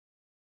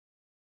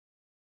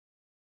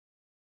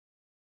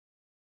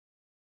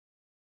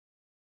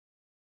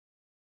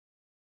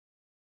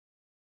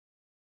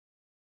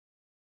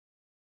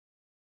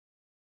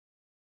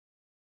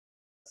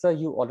Sir,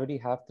 you already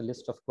have the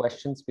list of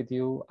questions with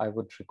you. I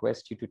would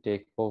request you to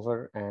take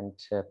over and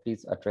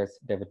please address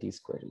devotees'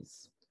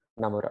 queries.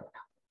 Namo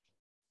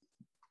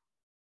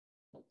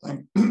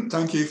Ramana.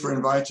 Thank you for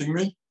inviting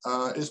me.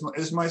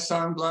 Is my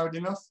sound loud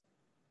enough?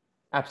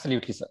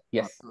 Absolutely, sir.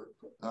 Yes.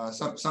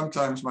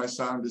 Sometimes my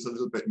sound is a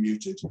little bit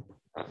muted.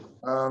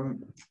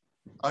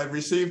 I've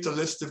received a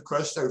list of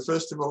questions. So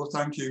first of all,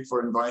 thank you for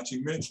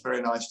inviting me. It's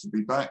very nice to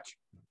be back.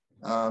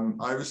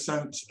 I was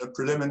sent a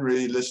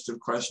preliminary list of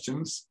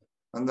questions,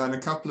 and then a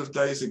couple of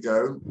days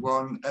ago,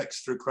 one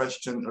extra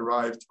question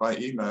arrived by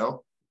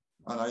email,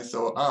 and I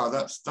thought,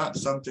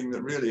 that's something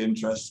that really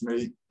interests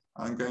me.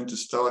 I'm going to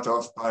start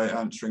off by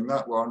answering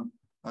that one,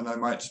 and I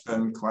might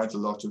spend quite a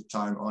lot of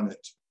time on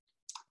it.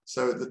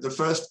 So the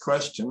first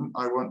question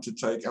I want to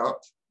take up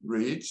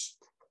reads,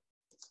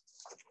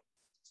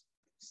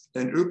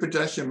 in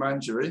Upadesha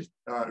Manjari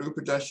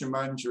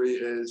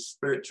is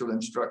spiritual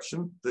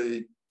instruction,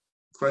 the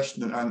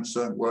question and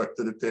answer work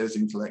that appears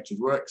in collected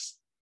works.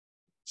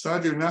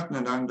 Sadhu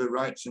Natyananda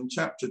writes in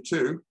chapter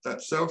 2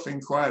 that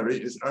self-inquiry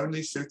is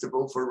only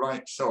suitable for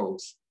right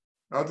souls.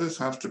 Others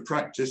have to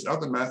practice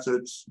other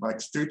methods like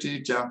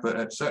stuti, japa,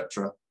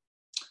 etc.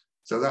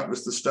 So that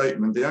was the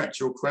statement. The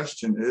actual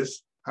question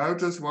is, how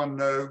does one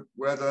know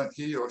whether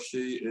he or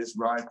she is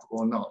ripe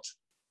or not?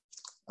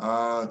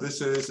 This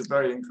is a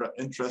very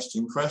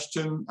interesting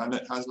question, and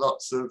it has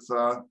lots of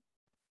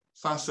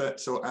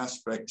facets or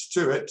aspects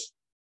to it.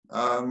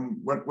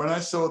 When I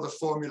saw the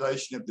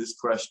formulation of this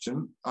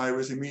question, I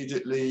was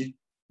immediately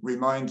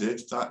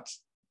reminded that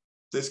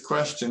this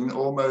question,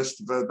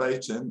 almost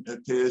verbatim,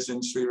 appears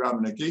in Sri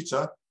Ramana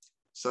Gita.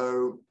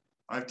 So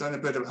I've done a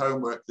bit of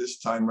homework this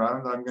time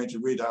round. I'm going to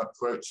read out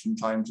quotes from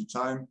time to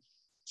time.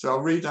 So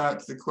I'll read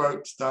out the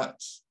quote that,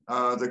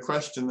 the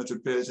question that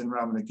appears in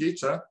Ramana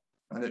Gita,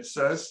 and it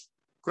says,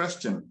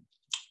 question,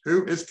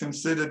 who is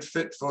considered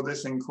fit for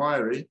this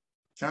inquiry?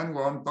 Can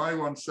one by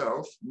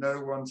oneself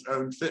know one's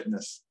own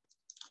fitness?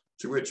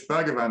 To which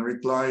Bhagavan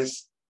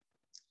replies,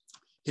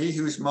 he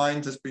whose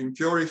mind has been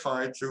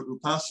purified through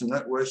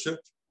upasana, worship,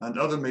 and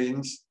other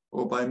means,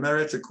 or by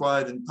merit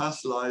acquired in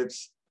past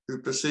lives, who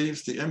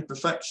perceives the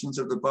imperfections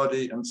of the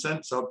body and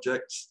sense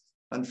objects,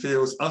 and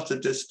feels utter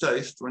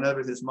distaste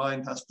whenever his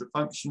mind has to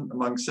function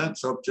among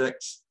sense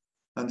objects,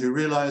 and who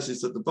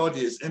realizes that the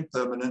body is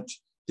impermanent,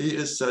 he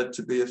is said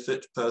to be a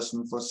fit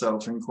person for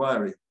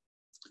self-inquiry.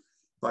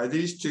 By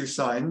these two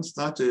signs,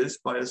 that is,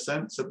 by a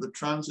sense of the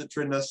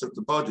transitoriness of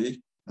the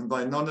body and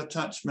by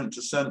non-attachment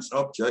to sense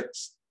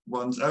objects,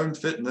 one's own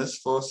fitness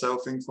for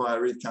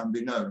self-inquiry can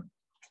be known.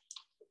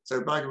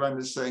 So Bhagavan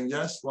is saying,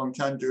 yes, one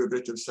can do a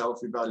bit of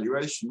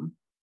self-evaluation,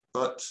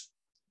 but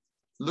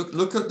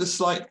look at the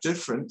slight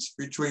difference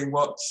between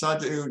what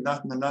Sadhu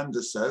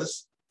Natyananda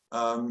says.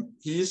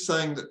 He is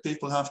saying that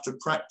people have to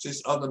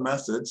practice other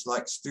methods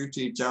like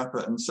stuti,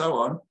 japa, and so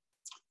on.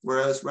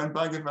 Whereas when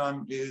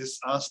Bhagavan is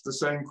asked the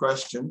same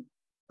question,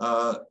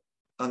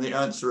 and the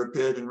answer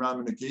appeared in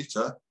Ramana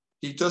Gita,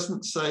 he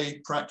doesn't say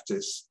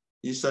practice.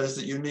 He says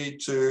that you need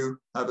to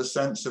have a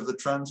sense of the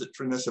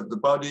transitoriness of the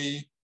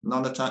body,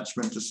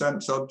 non-attachment to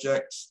sense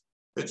objects.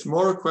 It's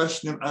more a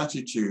question of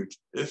attitude.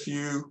 If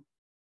you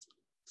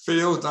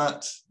feel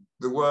that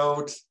the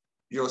world,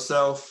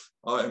 yourself,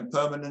 are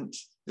impermanent,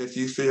 if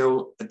you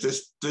feel a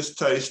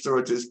distaste or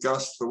a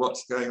disgust for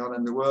what's going on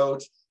in the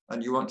world,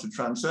 and you want to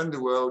transcend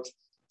the world,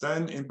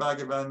 then in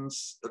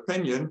Bhagavan's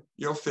opinion,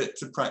 you're fit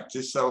to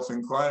practice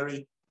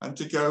self-inquiry and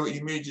to go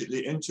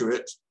immediately into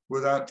it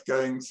without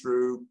going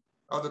through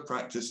other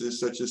practices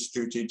such as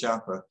stuti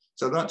japa.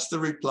 So that's the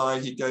reply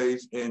he gave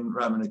in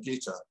Ramana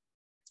Gita.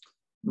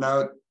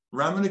 Now,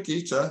 Ramana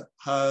Gita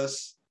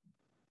has,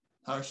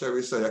 how shall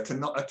we say,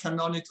 a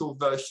canonical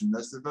version.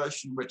 There's the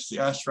version which the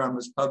ashram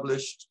has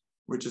published,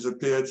 which has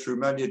appeared through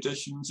many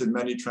editions and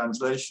many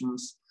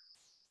translations.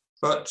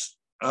 But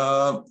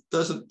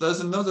there's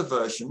another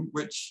version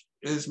which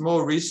is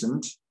more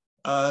recent,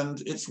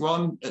 and it's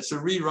a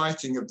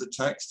rewriting of the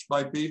text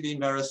by B.V.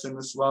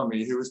 Narasimha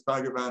Swami, who was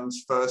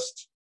Bhagavan's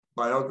first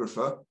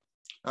biographer.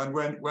 And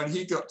when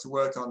he got to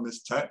work on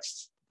this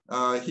text,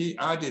 he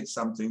added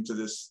something to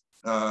this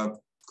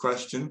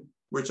question,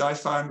 which I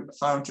found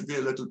to be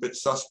a little bit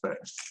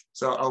suspect.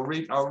 So I'll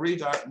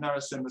read out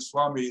Narasimha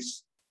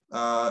Swami's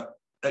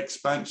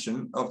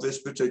expansion of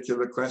this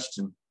particular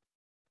question.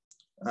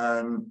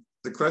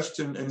 The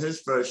question in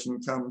his version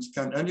comes,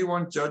 can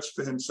anyone judge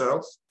for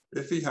himself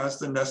if he has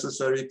the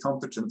necessary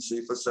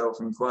competency for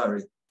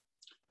self-inquiry?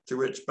 To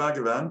which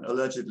Bhagavan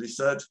allegedly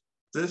said,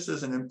 this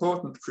is an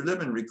important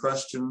preliminary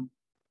question.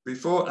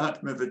 Before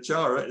Atma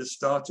Vichara is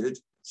started,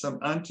 some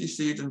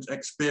antecedent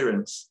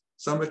experience,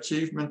 some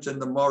achievement in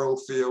the moral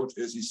field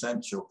is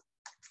essential.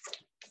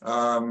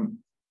 I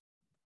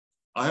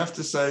have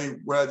to say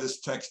where this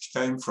text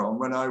came from.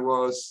 When I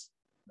was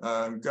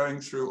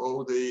going through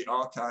all the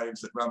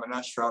archives at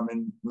Ramanashram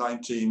in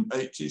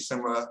 1980,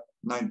 somewhere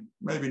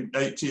maybe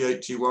 80,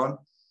 81,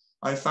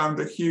 I found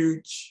a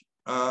huge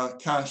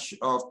cache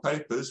of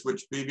papers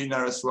which B.V.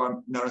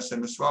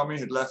 Narasimha Swami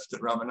had left at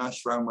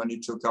Ramanashram when he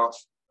took off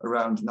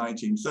around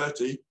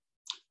 1930.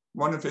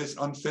 one of his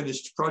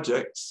unfinished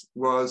projects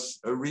was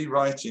a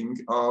rewriting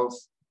of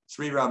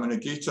Sri Ramana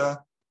Gita.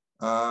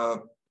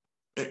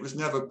 It was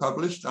never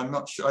published. I'm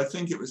not sure. I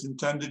think it was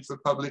intended for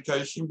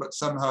publication, but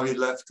somehow he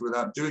left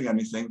without doing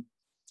anything.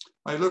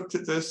 I looked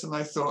at this and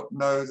I thought,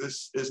 no,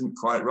 this isn't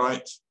quite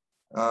right.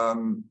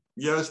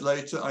 Years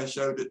later, I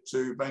showed it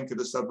to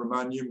Venkata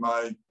Subramanian,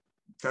 my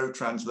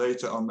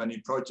co-translator on many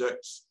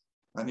projects,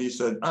 and he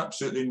said,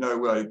 absolutely no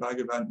way.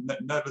 Bhagavan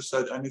never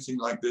said anything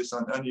like this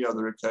on any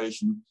other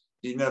occasion.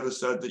 He never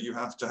said that you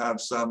have to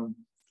have some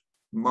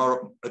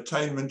moral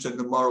attainment in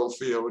the moral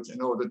field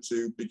in order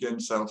to begin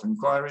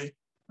self-inquiry.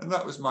 And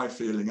that was my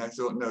feeling. I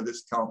thought, no,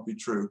 this can't be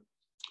true.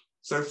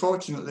 So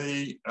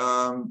fortunately,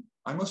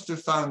 I must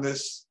have found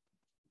this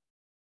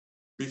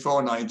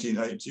before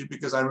 1980,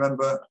 because I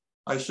remember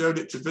I showed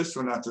it to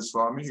Viswanatha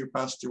Swami, who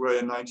passed away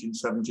in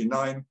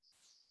 1979.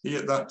 He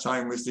at that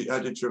time was the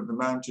editor of the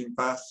Mountain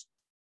Path.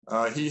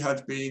 He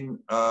had been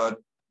a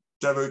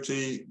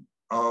devotee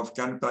of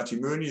Ganapati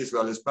Muni as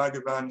well as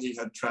Bhagavan. He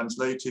had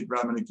translated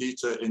Ramana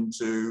Gita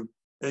into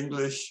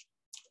English.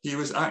 He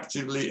was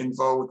actively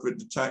involved with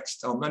the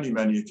text on many,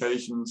 many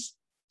occasions.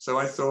 So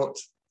I thought,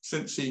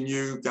 since he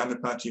knew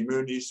Ganapati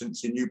Muni,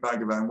 since he knew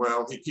Bhagavan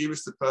well, he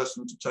was the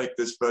person to take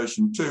this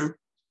version to.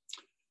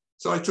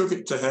 So I took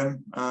it to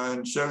him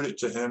and showed it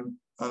to him,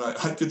 and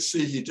I could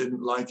see he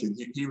didn't like it.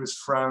 He was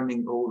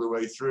frowning all the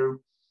way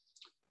through.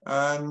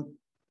 And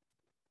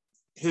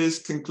his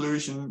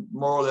conclusion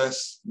more or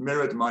less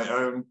mirrored my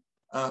own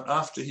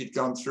after he'd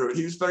gone through it.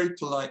 He was a very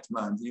polite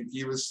man.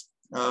 He was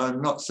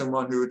not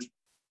someone who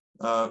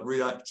would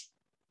react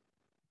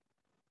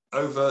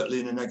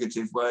overtly in a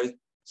negative way.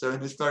 So in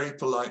this very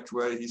polite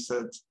way, he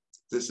said,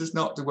 this is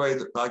not the way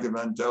that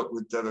Bhagavan dealt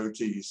with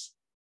devotees.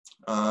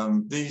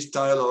 These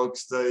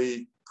dialogues,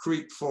 they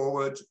creep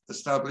forward,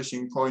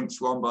 establishing points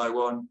one by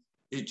one,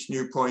 each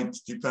new point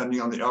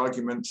depending on the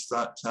arguments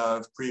that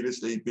have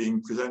previously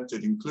been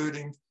presented,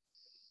 including.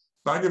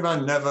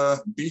 Bhagavan never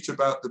beat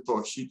about the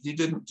bush. He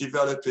didn't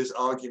develop his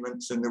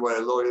arguments in the way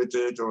a lawyer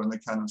did or in the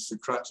kind of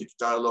Socratic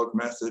dialogue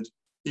method.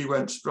 He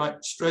went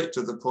straight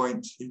to the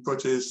point. He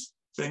put his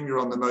finger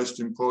on the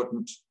most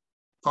important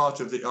part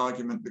of the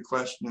argument, the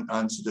question, and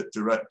answered it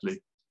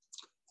directly.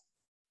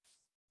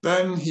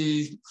 Then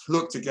he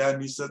looked again,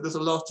 he said, there's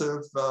a lot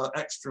of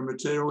extra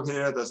material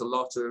here. There's a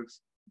lot of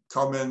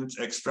comment,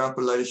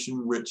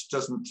 extrapolation, which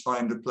doesn't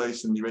find a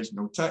place in the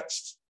original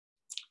text.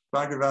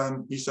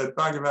 Bhagavan, he said,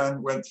 Bhagavan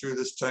went through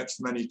this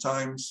text many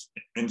times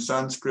in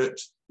Sanskrit.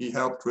 He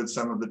helped with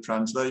some of the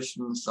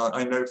translations.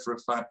 I know for a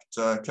fact,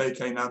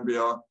 K.K.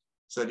 Nambiar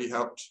said he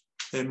helped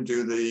him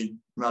do the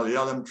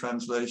Malayalam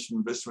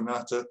translation.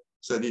 Viswanatha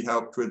said he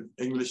helped with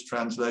English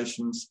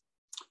translations.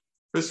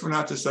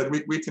 Viswanatha said,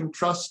 we can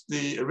trust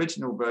the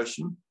original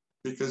version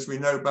because we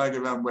know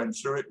Bhagavan went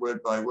through it word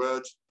by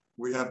word.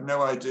 We have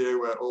no idea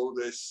where all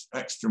this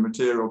extra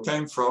material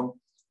came from,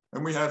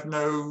 and we have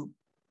no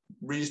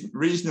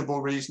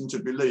reasonable reason to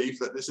believe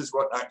that this is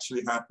what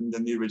actually happened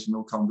in the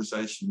original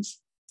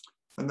conversations.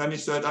 And then he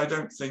said, I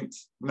don't think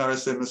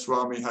Narasimha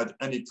Swami had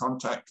any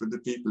contact with the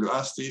people who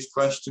asked these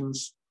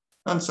questions,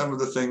 and some of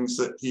the things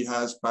that he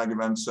has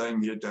Bhagavan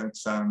saying here don't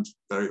sound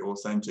very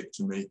authentic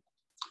to me.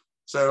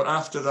 So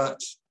after that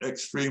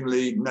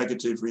extremely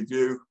negative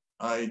review,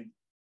 I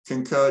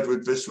concurred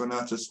with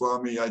Viswanatha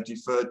Swami. I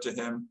deferred to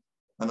him,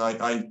 and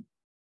I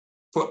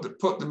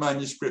put the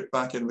manuscript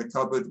back in the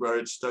cupboard where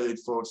it stayed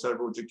for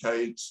several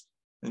decades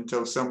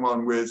until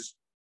someone with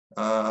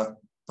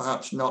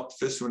perhaps not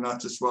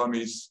Viswanatha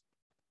Swami's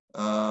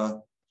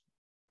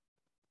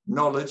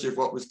knowledge of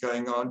what was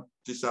going on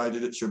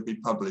decided it should be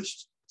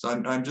published. So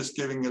I'm just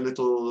giving a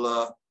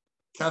little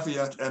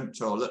caveat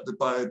emptor, let the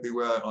buyer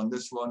beware on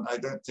this one. I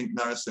don't think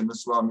Narasimha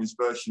Swami's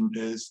version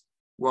is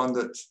one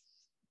that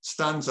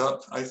stands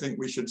up. I think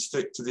we should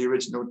stick to the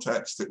original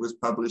text that was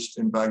published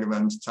in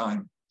Bhagavan's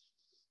time.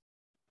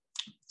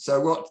 So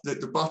what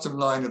the bottom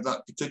line of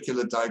that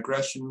particular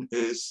digression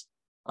is,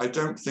 I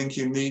don't think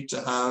you need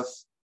to have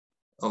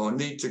or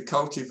need to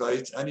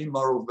cultivate any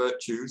moral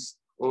virtues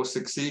or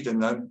succeed in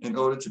them in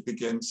order to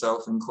begin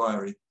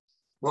self-inquiry.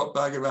 What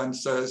Bhagavan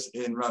says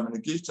in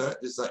Ramana Gita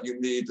is that you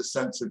need a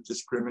sense of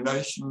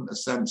discrimination, a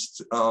sense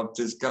of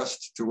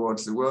disgust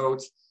towards the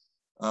world,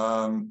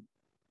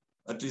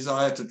 a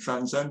desire to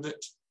transcend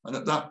it. And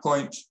at that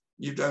point,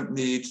 you don't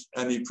need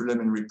any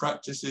preliminary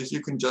practices.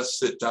 You can just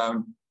sit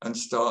down and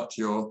start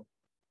your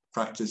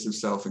practice of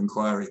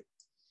self-inquiry.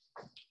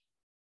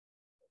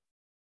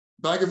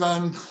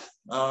 Bhagavan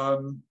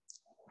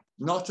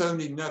not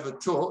only never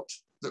taught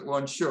that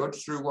one should,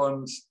 through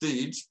one's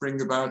deeds,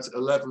 bring about a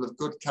level of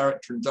good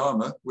character and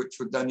dharma, which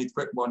would then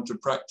equip one to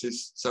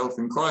practice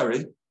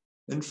self-inquiry.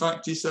 In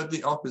fact, he said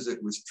the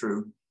opposite was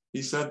true.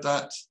 He said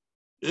that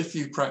if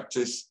you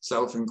practice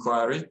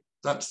self-inquiry,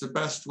 that's the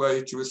best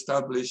way to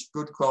establish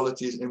good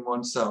qualities in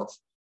oneself.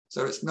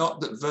 So it's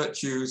not that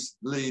virtues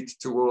lead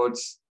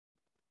towards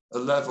a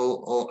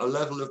level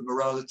of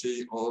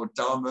morality or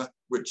dharma,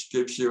 which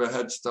gives you a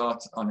head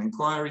start on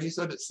inquiry. He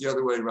said it's the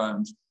other way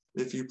around.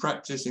 If you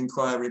practice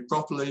inquiry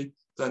properly,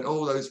 then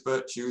all those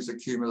virtues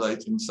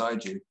accumulate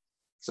inside you.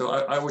 So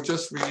I will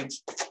just read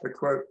a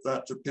quote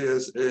that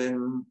appears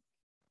in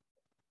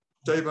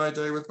Day by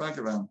Day with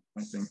Bhagavan,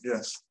 I think,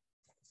 yes.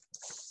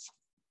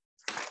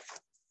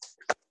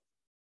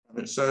 And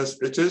it says,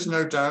 it is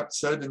no doubt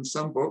said in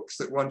some books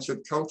that one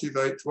should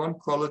cultivate one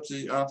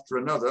quality after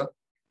another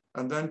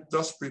and then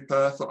thus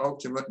prepare for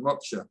ultimate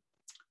moksha.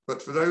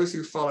 But for those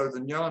who follow the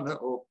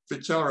jnana or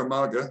vichara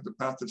marga, the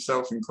path of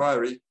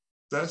self-inquiry,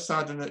 their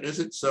sadhana is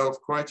itself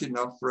quite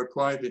enough for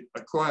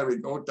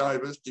acquiring all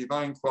divers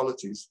divine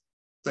qualities.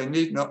 They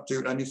need not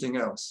do anything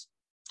else.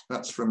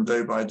 That's from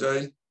Day by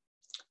Day.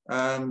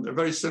 And a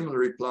very similar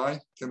reply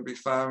can be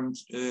found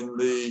in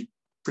the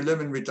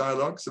preliminary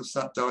dialogues of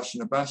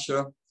Satdarshana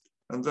Bhashya.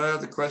 And there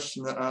the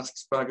questioner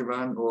asks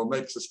Bhagavan, or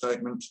makes a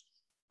statement,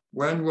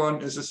 when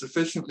one is a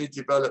sufficiently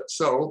developed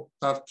soul,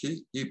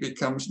 Bhavki, he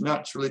becomes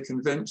naturally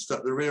convinced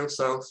that the real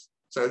self,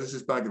 so this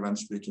is Bhagavan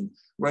speaking,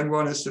 when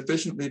one is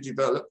sufficiently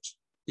developed,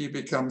 he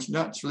becomes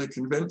naturally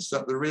convinced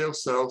that the real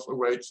self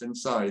awaits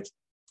inside.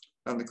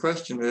 And the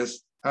question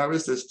is, how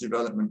is this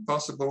development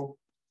possible?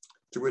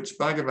 To which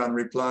Bhagavan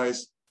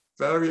replies,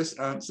 various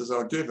answers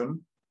are given,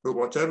 but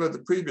whatever the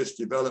previous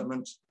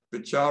development,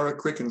 vichara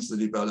quickens the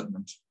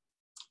development.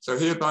 So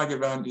here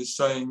Bhagavan is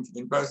saying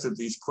in both of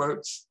these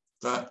quotes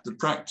that the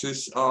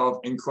practice of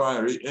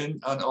inquiry in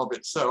and of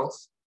itself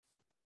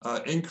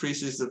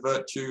increases the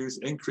virtues,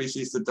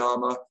 increases the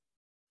dharma.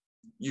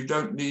 You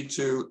don't need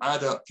to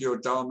add up your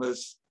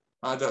dharmas,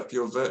 add up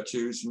your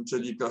virtues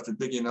until you've got a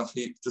big enough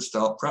heap to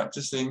start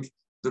practicing.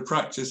 The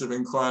practice of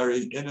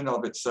inquiry in and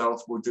of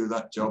itself will do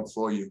that job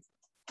for you.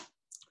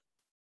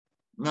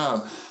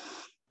 Now,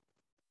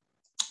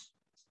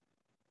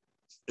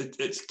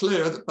 it's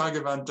clear that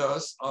Bhagavan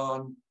does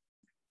on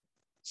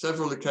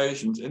several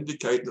occasions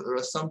indicate that there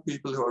are some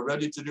people who are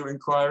ready to do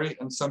inquiry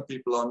and some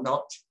people are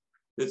not.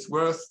 It's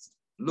worth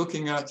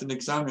looking at and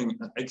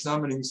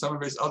examining some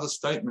of his other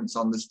statements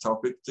on this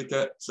topic to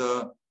get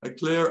a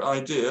clear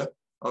idea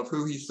of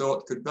who he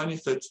thought could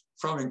benefit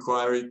from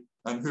inquiry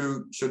and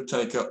who should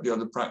take up the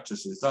other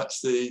practices.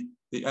 That's the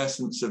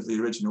essence of the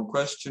original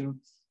question.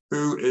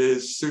 Who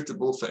is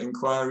suitable for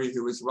inquiry,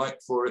 who is right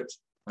for it,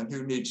 and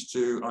who needs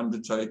to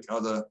undertake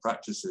other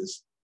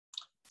practices.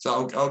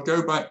 So I'll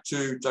go back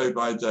to Day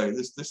by Day.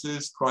 This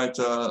is quite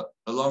a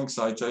long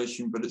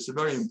citation, but it's a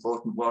very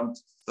important one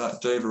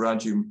that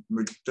Devaraji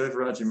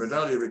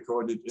Mudali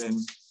recorded in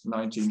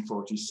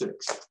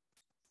 1946.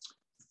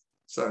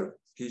 So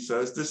he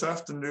says, this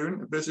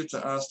afternoon, a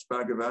visitor asked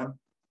Bhagavan,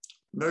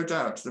 no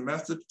doubt the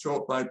method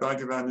taught by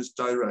Bhagavan is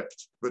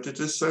direct, but it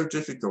is so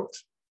difficult.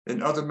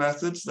 In other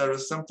methods, there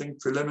is something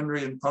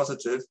preliminary and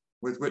positive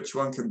with which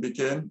one can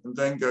begin and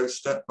then go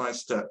step by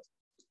step.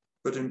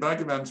 But in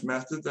Bhagavan's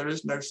method, there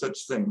is no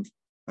such thing.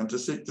 And to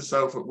seek the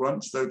self at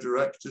once, though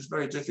direct, is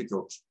very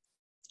difficult.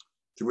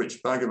 To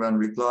which Bhagavan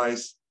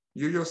replies,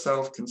 you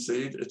yourself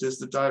concede it is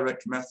the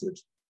direct method.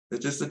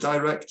 It is the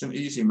direct and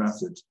easy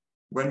method.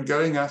 When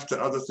going after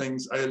other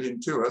things alien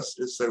to us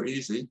is so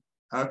easy,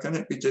 how can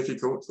it be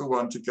difficult for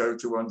one to go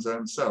to one's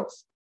own self?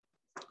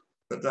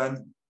 But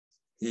then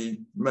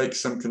he makes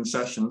some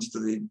concessions to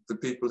the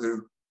people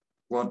who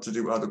want to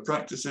do other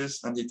practices,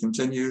 and he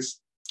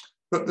continues,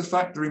 but the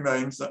fact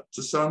remains that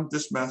to some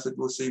this method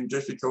will seem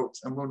difficult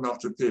and will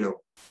not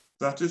appeal.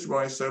 That is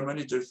why so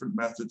many different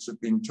methods have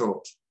been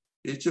taught.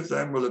 Each of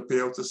them will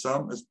appeal to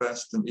some as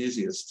best and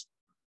easiest.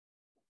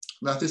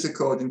 That is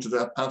according to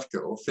their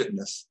pavka or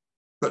fitness.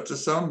 But to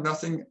some,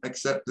 nothing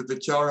except the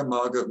vichara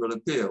marga will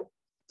appeal.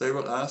 They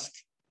will ask,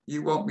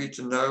 you want me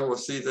to know or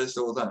see this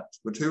or that,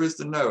 but who is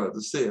the knower,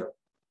 the seer?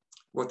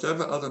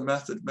 Whatever other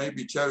method may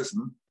be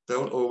chosen, there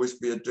will always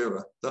be a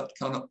doer. That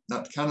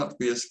cannot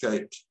be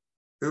escaped.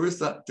 Who is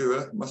that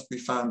doer must be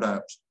found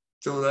out.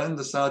 Till then,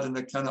 the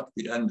sadhana cannot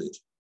be ended.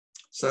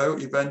 So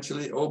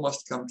eventually, all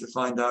must come to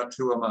find out,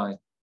 who am I?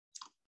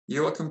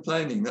 You are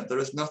complaining that there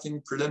is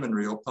nothing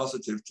preliminary or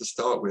positive to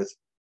start with.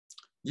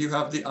 You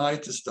have the I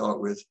to start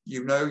with.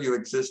 You know you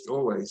exist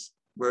always,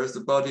 whereas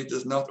the body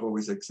does not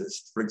always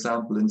exist. For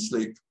example, in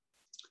sleep.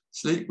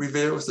 Sleep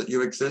reveals that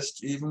you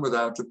exist even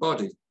without a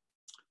body.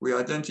 We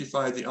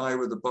identify the I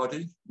with the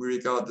body. We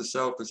regard the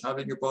self as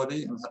having a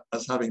body and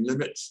as having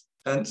limits,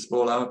 hence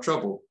all our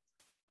trouble.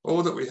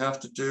 All that we have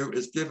to do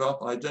is give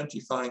up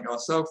identifying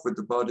ourselves with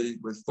the body,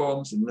 with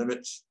forms and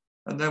limits,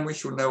 and then we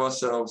shall know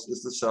ourselves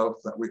as the self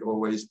that we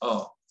always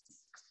are.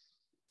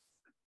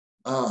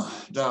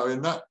 Now,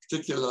 in that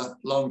particular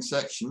long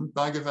section,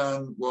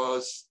 Bhagavan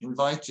was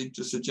invited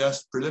to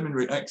suggest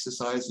preliminary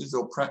exercises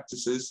or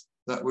practices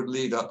that would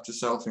lead up to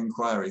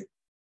self-inquiry.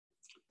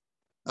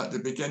 At the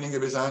beginning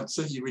of his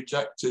answer, he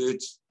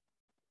rejected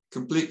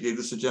completely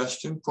the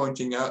suggestion,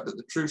 pointing out that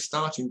the true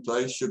starting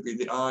place should be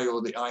the I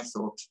or the I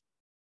thought.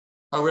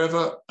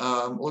 However,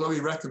 although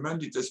he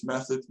recommended this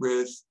method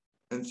with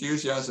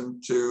enthusiasm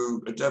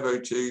to a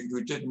devotee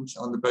who didn't,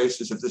 on the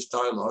basis of this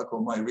dialogue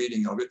or my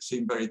reading of it,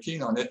 seem very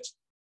keen on it,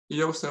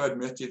 he also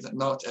admitted that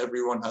not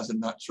everyone has a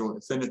natural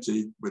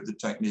affinity with the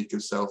technique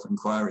of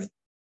self-inquiry.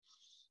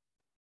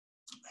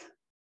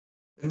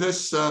 In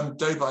this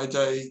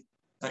day-by-day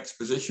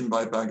exposition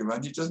by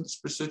Bhagavan, he doesn't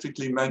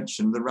specifically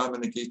mention the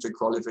Ramana Gita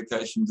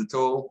qualifications at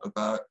all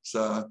about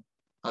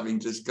having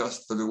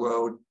disgust for the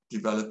world,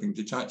 developing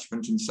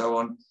detachment, and so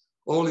on.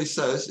 All he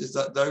says is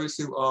that those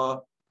who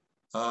are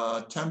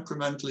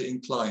temperamentally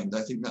inclined,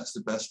 I think that's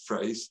the best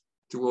phrase,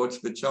 towards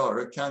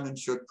vichara can and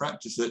should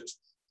practice it,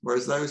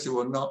 whereas those who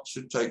are not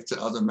should take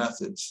to other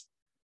methods.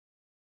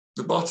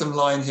 The bottom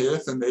line here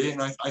for me,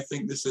 and I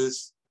think this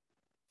is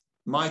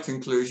my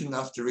conclusion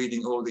after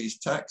reading all these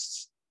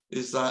texts,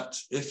 is that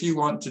if you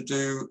want to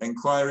do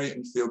inquiry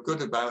and feel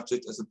good about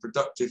it as a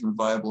productive and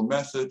viable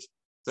method,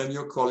 then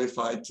you're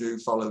qualified to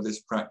follow this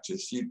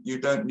practice. You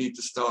don't need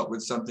to start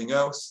with something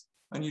else,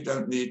 and you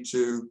don't need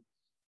to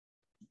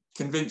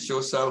convince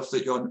yourself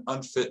that you're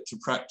unfit to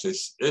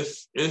practice.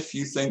 If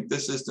you think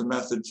this is the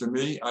method for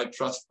me, I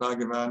trust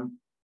Bhagavan,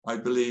 I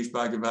believe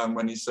Bhagavan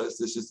when he says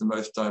this is the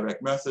most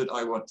direct method,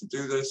 I want to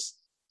do this,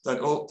 then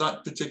all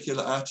that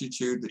particular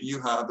attitude that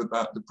you have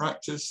about the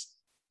practice,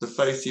 the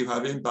faith you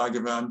have in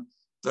Bhagavan,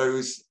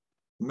 those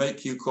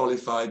make you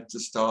qualified to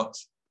start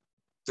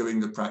doing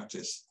the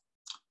practice.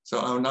 So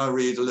I'll now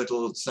read a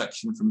little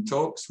section from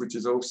Talks, which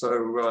is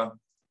also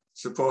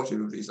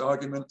supportive of these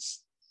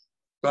arguments.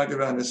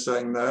 Bhagavan is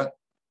saying there,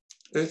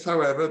 if,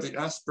 however, the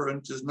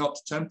aspirant is not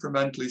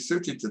temperamentally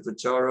suited to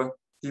vichara,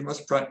 he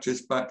must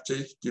practice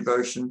bhakti,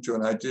 devotion to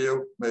an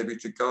ideal, maybe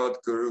to God,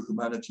 Guru,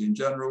 humanity in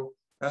general,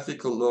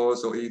 ethical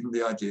laws, or even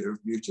the idea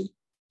of beauty.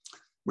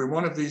 When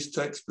one of these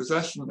takes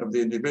possession of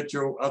the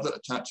individual, other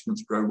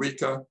attachments grow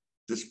weaker,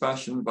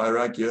 dispassion,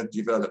 vairagya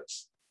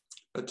develops.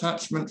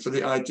 Attachment for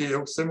the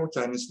ideal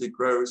simultaneously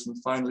grows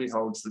and finally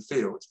holds the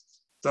field.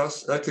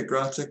 Thus,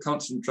 ekagrata,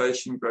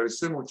 concentration, grows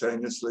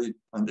simultaneously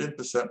and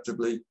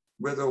imperceptibly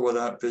with or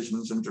without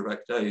visions and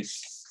direct aid.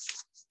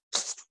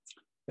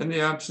 In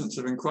the absence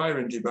of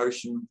inquiry and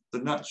devotion, the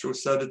natural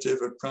sedative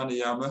of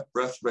pranayama,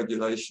 breath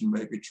regulation,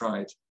 may be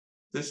tried.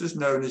 This is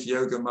known as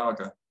yoga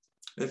marga.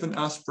 If an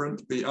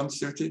aspirant be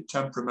unsuited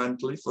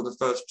temperamentally for the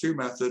first two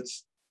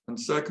methods and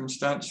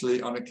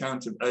circumstantially on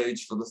account of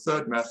age for the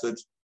third method,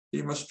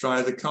 he must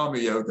try the karma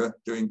yoga,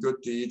 doing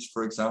good deeds,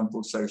 for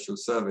example, social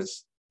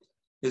service.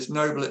 His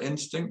nobler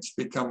instincts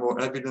become more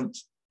evident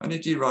and he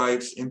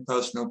derives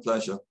impersonal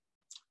pleasure.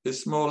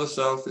 His smaller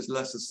self is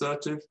less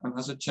assertive and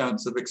has a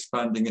chance of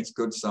expanding its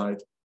good side.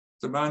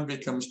 The man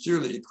becomes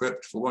duly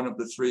equipped for one of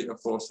the three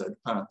aforesaid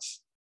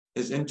paths.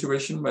 His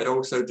intuition may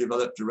also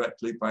develop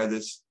directly by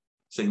this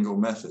single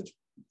method.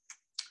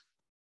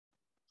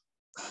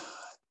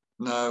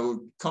 Now,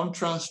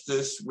 contrast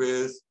this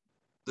with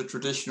the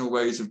traditional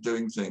ways of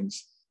doing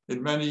things.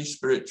 In many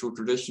spiritual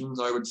traditions,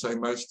 I would say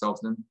most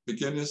of them,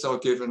 beginners are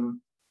given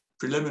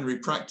preliminary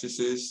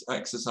practices,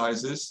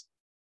 exercises,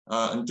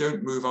 and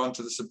don't move on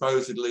to the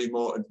supposedly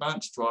more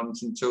advanced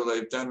ones until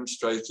they've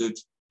demonstrated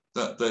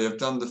that they have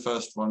done the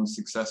first one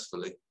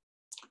successfully.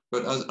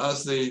 But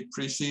as the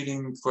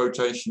preceding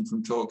quotation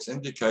from Talks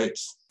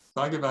indicates,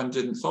 Bhagavan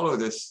didn't follow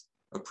this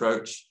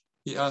approach.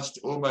 He asked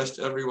almost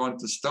everyone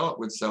to start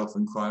with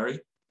self-inquiry,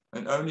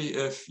 and only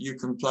if you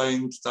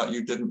complained that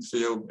you didn't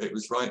feel it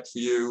was right for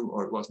you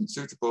or it wasn't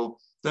suitable,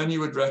 then you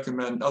would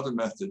recommend other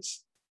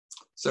methods.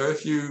 So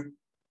if you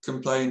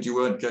complained you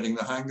weren't getting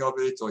the hang of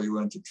it or you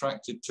weren't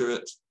attracted to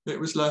it, it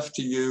was left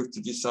to you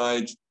to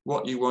decide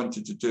what you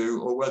wanted to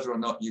do or whether or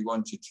not you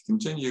wanted to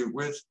continue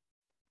with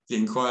the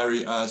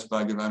inquiry as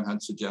Bhagavan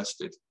had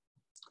suggested.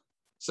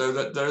 So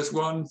that there's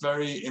one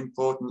very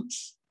important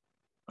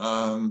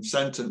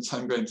sentence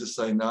I'm going to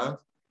say now.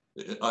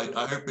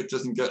 I hope it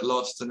doesn't get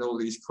lost in all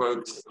these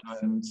quotes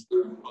and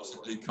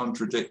possibly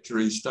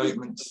contradictory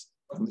statements.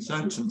 And the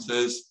sentence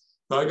is,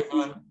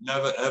 Bhagavan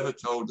never ever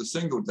told a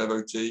single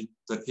devotee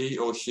that he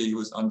or she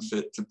was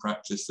unfit to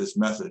practice this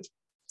method.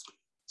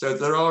 So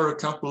there are a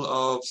couple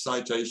of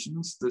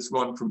citations. There's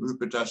one from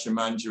Upadesha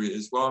Manjari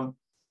is one,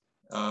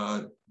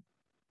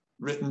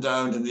 written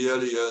down in the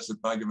early years of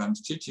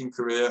Bhagavan's teaching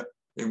career,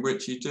 in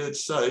which he did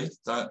say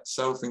that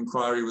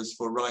self-inquiry was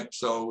for ripe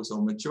souls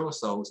or mature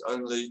souls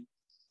only.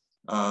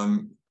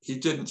 He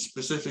didn't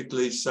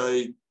specifically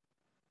say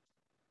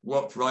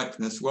what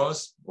ripeness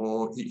was,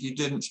 or he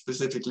didn't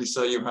specifically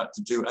say you had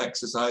to do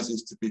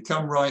exercises to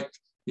become ripe.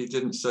 He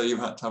didn't say you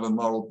had to have a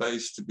moral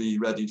base to be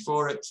ready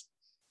for it.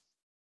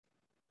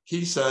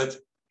 He said,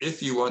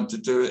 if you want to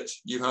do it,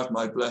 you have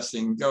my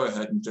blessing, go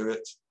ahead and do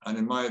it. And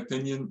in my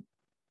opinion,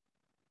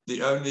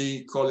 the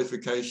only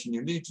qualification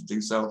you need to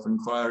do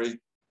self-inquiry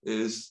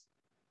is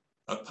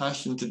a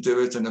passion to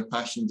do it and a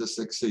passion to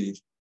succeed.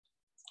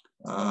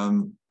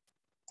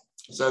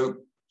 So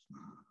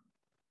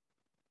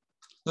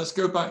let's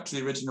go back to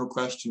the original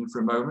question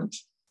for a moment.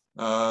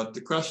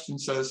 The question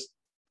says,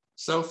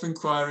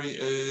 self-inquiry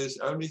is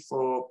only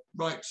for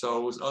ripe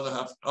souls.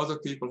 Other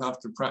people have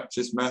to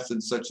practice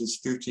methods such as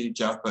stuti,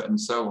 japa, and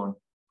so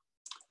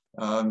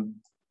on.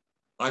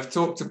 I've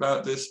talked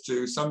about this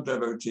to some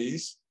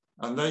devotees,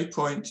 and they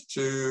point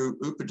to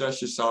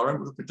Upadesha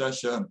Saram,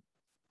 Upadesha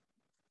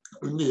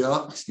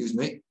Unya, excuse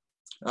me,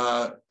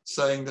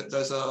 saying that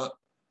there's a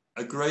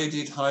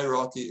graded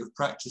hierarchy of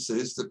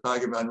practices that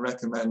Bhagavan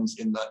recommends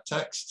in that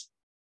text.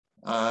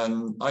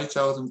 And I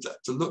tell them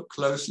to look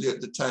closely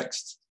at the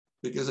text,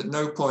 because at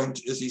no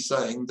point is he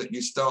saying that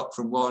you start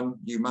from one,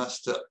 you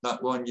master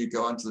that one, you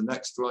go on to the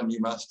next one, you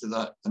master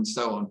that, and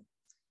so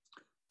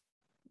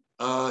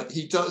on.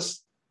 He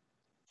does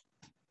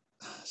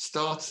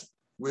start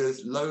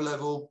with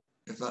low-level,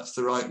 if that's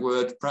the right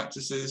word,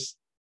 practices,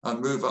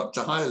 and move up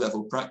to higher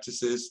level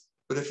practices.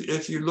 But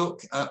if you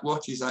look at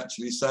what he's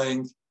actually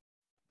saying,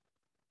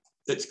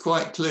 it's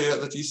quite clear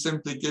that he's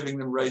simply giving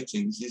them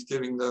ratings. He's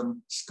giving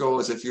them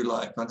scores, if you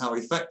like, on how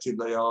effective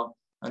they are.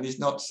 And he's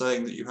not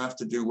saying that you have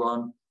to do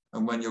one,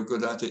 and when you're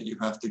good at it, you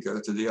have to go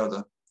to the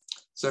other.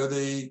 So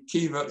the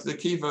key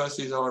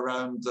verses are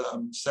around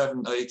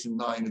 7, 8, and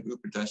 9 of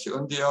Upadesha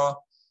Undiyar.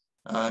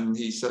 And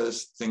he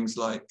says things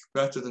like,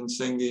 better than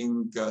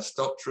singing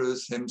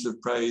stotras, hymns of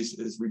praise,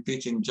 is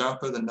repeating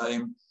japa, the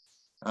name.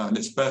 And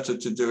it's better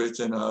to do it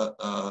in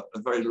a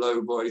very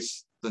low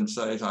voice than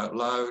say it out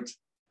loud.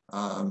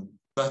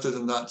 Better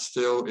than that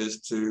still is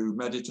to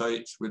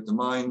meditate with the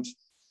mind.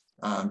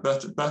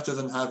 Better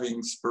than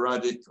having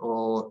sporadic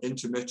or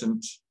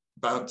intermittent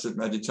bouts of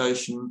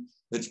meditation,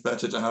 it's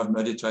better to have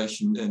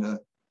meditation in a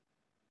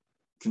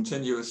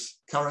continuous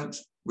current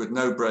with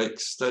no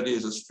breaks, steady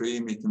as a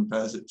stream. He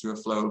compares it to a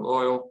flow of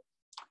oil,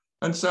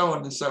 and so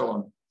on and so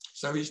on.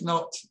 So he's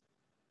not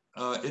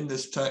in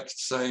this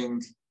text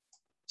saying,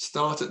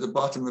 start at the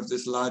bottom of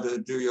this ladder,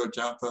 do your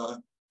japa,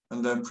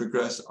 and then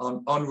progress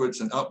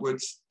onwards and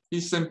upwards.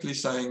 He's simply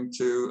saying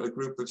to a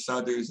group of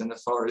sadhus in a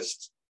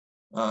forest,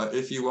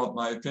 if you want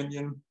my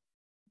opinion,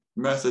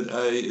 method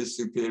A is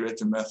superior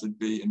to method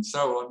B, and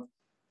so on.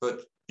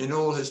 But in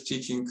all his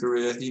teaching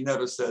career, he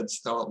never said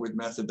start with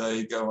method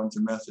A, go on to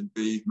method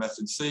B,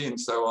 method C, and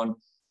so on.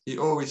 He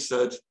always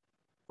said,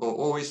 or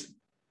always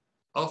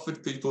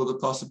offered people the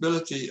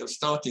possibility of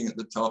starting at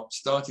the top,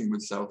 starting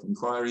with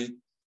self-enquiry.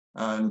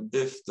 And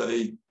if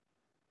they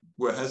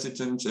were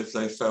hesitant, if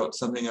they felt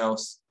something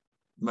else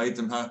made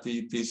them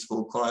happy,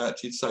 peaceful, quiet,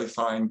 he'd say,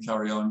 fine,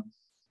 carry on.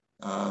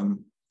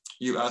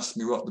 You asked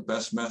me what the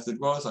best method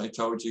was. I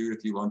told you,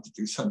 if you want to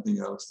do something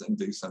else, then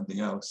do something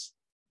else.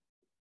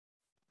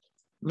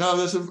 Now,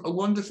 there's a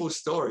wonderful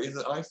story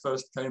that I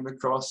first came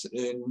across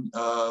in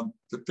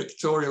the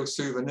pictorial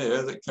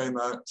souvenir that came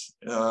out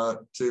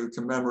to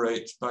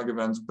commemorate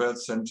Bhagavan's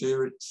birth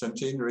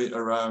centenary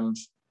around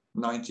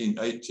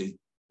 1980.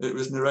 It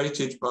was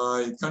narrated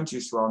by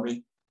Kanchi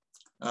Swami,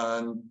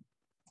 and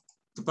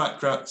the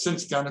background,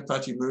 since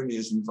Ganapati Muni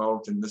is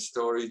involved in the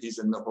story, he's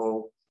in the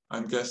hall.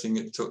 I'm guessing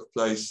it took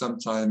place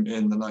sometime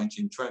in the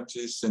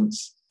 1920s,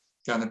 since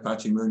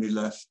Ganapati Muni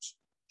left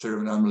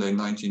Tiruvannamalai in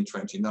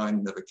 1929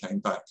 and never came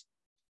back.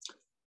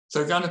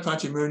 So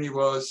Ganapati Muni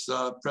was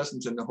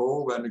present in the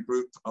hall when a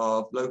group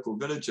of local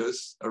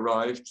villagers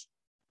arrived,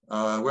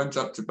 went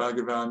up to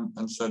Bhagavan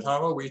and said,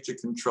 how are we to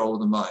control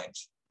the mind?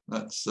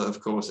 That's, of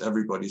course,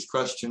 everybody's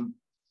question.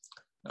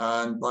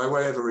 And by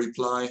way of a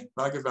reply,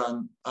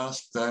 Bhagavan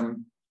asked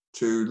them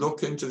to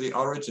look into the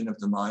origin of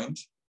the mind.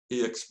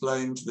 He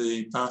explained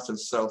the path of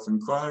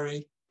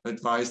self-enquiry,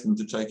 advised them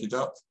to take it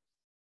up.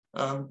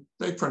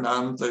 They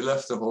pranammed, they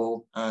left the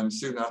hall, and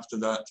soon after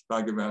that,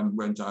 Bhagavan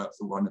went out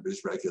for one of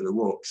his regular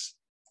walks.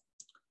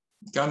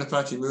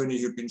 Ganapati Muni,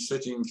 who'd been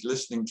sitting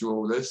listening to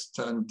all this,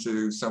 turned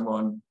to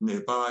someone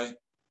nearby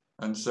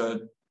and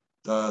said,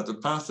 the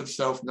path of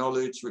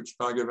self-knowledge which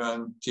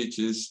Bhagavan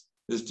teaches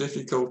is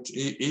difficult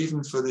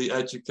even for the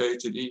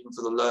educated, even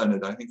for the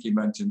learned. I think he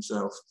meant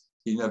himself.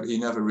 He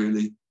never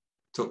really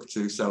took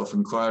to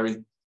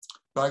self-enquiry.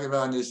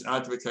 Bhagavan is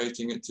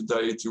advocating it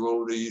today to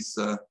all these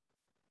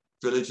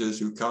villagers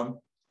who come.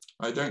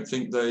 I don't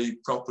think they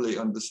properly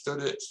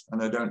understood it,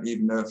 and I don't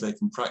even know if they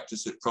can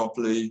practice it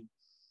properly.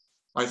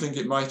 I think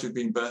it might have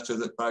been better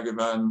that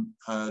Bhagavan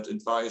had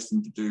advised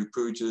them to do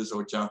pujas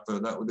or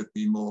japa. That would have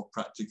been more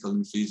practical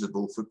and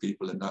feasible for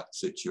people in that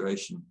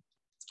situation.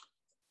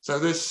 So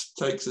this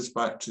takes us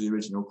back to the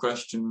original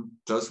question: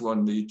 does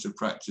one need to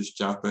practice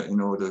japa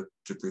in order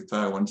to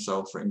prepare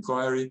oneself for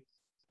inquiry?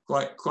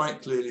 Quite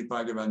clearly,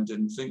 Bhagavan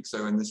didn't think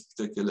so in this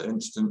particular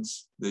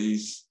instance.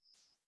 These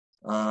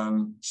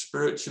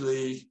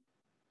spiritually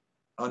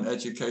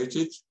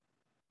uneducated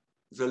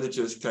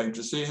villagers came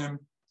to see him,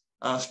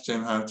 asked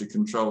him how to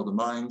control the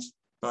mind.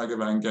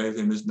 Bhagavan gave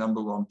him his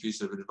 #1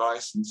 piece of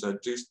advice and said,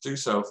 do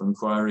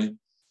self-enquiry.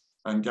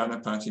 And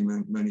Ganapati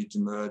Muni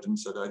demurred and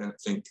said, I don't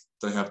think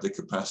they have the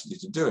capacity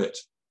to do it.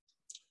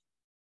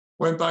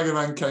 When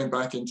Bhagavan came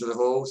back into the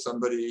hall,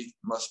 somebody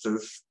must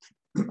have,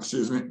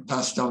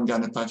 passed on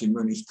Ganapati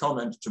Muni's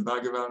comment to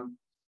Bhagavan.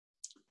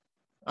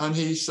 And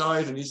he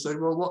sighed and he said,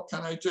 well, what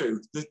can I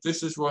do?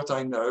 This is what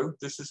I know.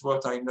 This is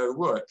what I know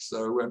works.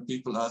 So when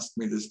people ask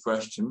me this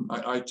question,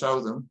 I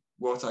tell them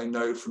what I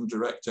know from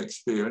direct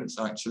experience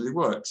actually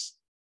works.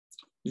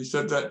 He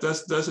said that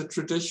there's a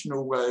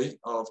traditional way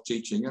of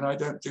teaching, and I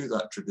don't do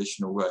that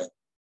traditional way.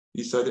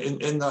 He said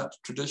in that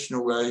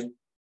traditional way,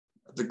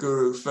 the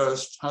guru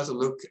first has a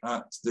look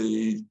at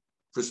the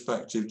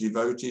prospective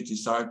devotee,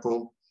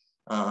 disciple,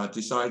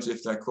 decides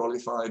if they're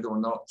qualified or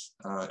not.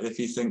 If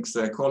he thinks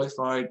they're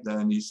qualified,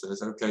 then he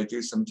says, okay,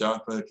 do some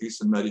japa, do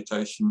some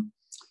meditation.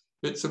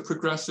 it's a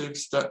progressive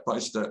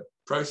step-by-step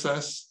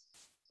process.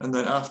 And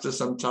then after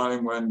some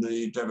time, when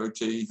the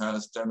devotee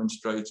has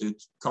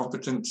demonstrated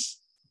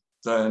competence,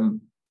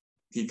 then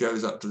he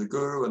goes up to the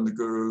guru, and the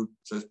guru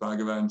says,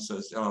 Bhagavan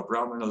says, oh,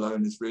 Brahman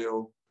alone is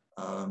real.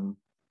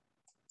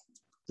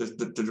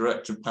 The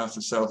directive path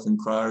of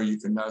self-enquiry, you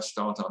can now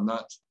start on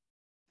that.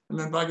 And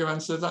then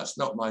Bhagavan said, that's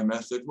not my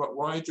method.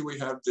 Why do we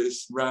have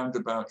this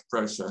roundabout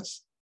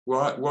process?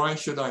 Why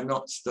should I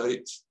not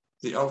state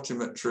the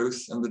ultimate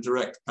truth and the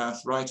direct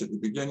path right at the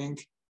beginning,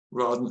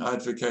 rather than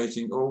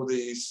advocating all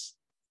these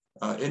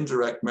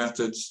indirect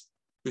methods?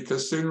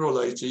 Because sooner or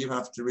later you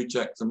have to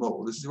reject them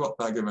all. This is what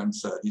Bhagavan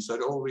said. He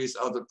said, all these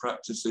other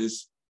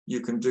practices,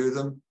 you can do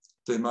them.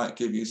 They might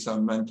give you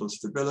some mental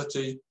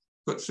stability,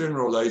 but sooner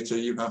or later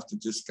you have to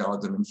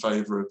discard them in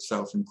favor of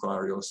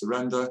self-inquiry or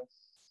surrender.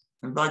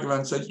 And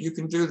Bhagavan said, you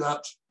can do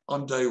that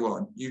on day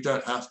one. You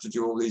don't have to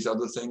do all these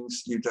other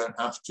things. You don't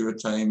have to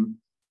attain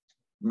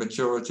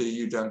maturity.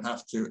 You don't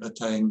have to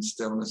attain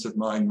stillness of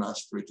mind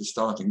mastery to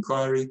start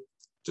inquiry.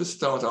 Just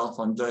start off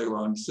on day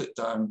one, sit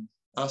down,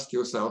 ask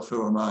yourself,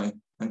 who am I?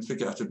 And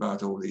forget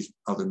about all these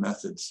other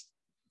methods.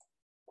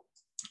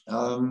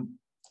 Now,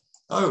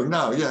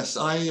 yes,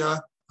 I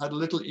had a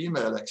little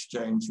email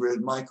exchange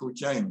with Michael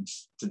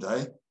James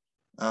today.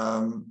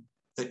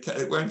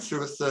 It went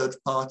through a third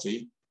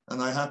party, and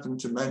I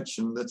happened to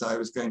mention that I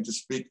was going to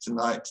speak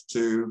tonight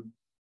to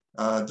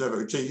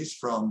devotees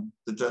from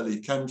the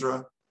Delhi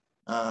Kendra.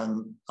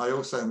 And I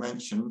also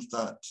mentioned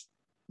that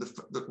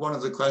one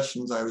of the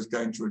questions I was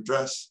going to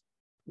address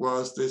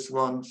was this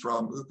one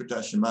from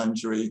Upadesha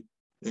Manjari,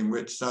 in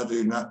which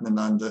Sadhu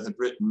Natyananda had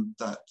written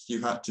that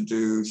you had to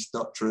do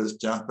stotras,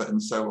 japa,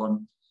 and so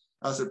on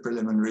as a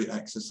preliminary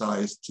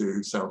exercise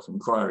to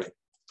self-inquiry.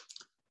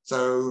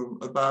 So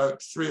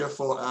about 3 or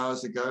 4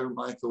 hours ago,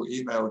 Michael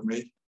emailed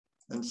me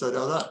and said,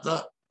 oh,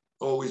 that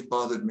always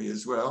bothered me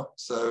as well.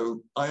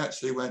 So I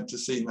actually went to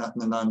see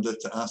Natyananda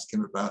to ask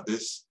him about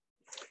this.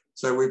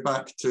 So we're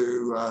back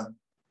to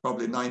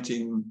probably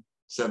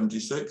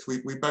 1976.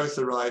 We both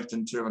arrived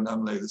in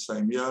Tiruvannamalai the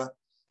same year.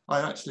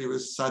 I actually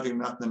was Sadhu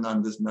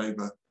Natyananda's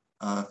neighbor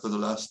for the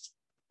last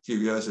few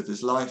years of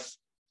his life.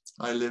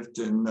 I lived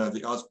in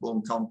the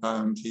Osborne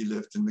compound. He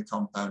lived in the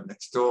compound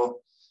next door.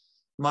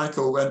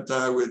 Michael went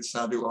there with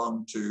Sadhu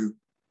on to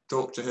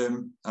talk to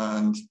him,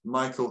 and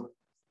Michael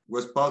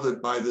was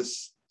bothered by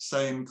this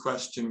same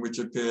question which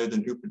appeared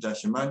in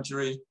Upadesha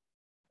Manjari,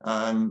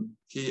 and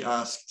he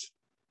asked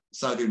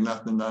Sadhu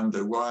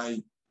Natyananda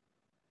why,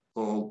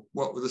 or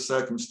what were the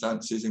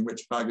circumstances in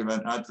which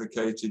Bhagavan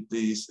advocated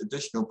these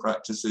additional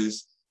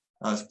practices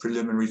as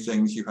preliminary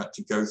things you had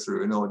to go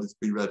through in order to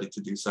be ready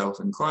to do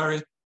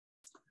self-inquiry.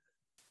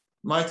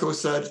 Michael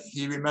said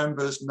he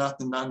remembers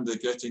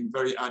Natyananda getting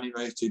very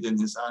animated in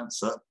his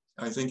answer.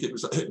 I think it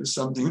was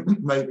something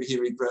maybe he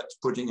regrets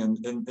putting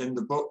in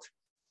the book.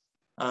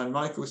 And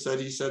Michael said,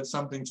 he said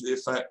something to the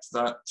effect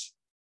that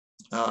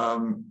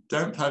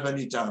don't have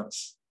any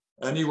doubts.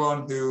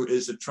 Anyone who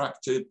is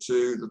attracted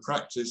to the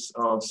practice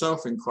of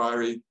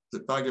self-inquiry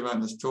that Bhagavan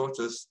has taught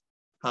us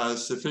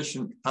has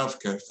sufficient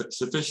bhavka,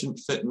 sufficient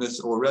fitness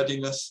or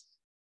readiness.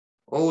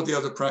 All the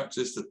other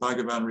practice that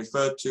Bhagavan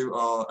referred to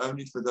are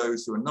only for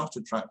those who are not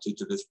attracted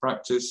to this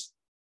practice.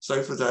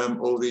 So for them,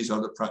 all these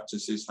other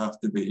practices have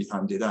to be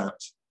handed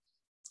out.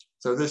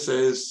 So this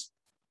is,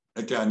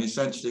 again,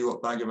 essentially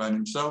what Bhagavan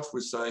himself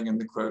was saying in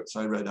the quotes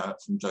I read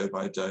out from Day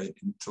by Day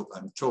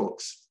and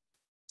talks.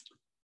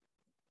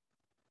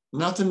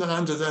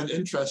 Natyananda then,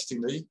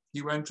 interestingly,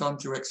 he went on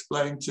to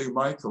explain to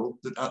Michael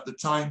that at the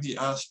time he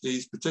asked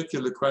these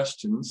particular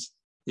questions,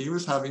 he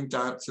was having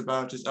doubts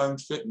about his own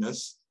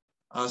fitness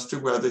as to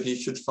whether he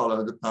should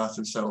follow the path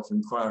of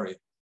self-inquiry.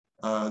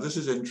 This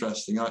is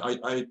interesting.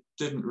 I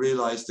didn't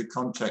realize the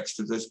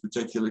context of this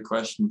particular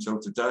question until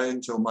today,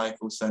 until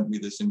Michael sent me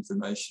this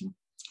information.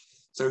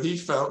 So he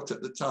felt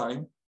at the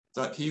time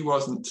that he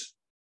wasn't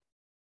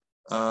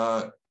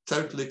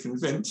totally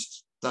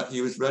convinced that he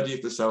was ready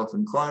for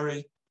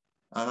self-inquiry.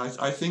 And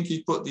I think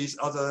he put these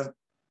other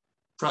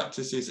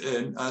practices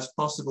in as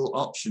possible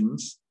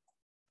options.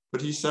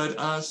 But he said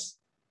as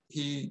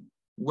he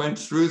went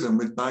through them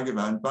with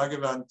Bhagavan,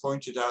 Bhagavan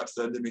pointed out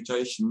their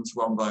limitations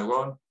one by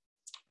one.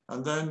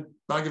 And then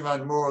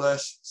Bhagavan more or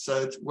less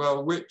said,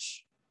 well,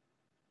 which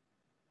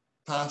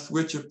path,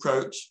 which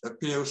approach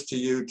appeals to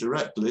you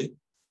directly?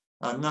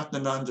 And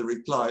Natyananda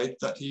replied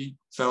that he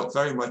felt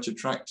very much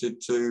attracted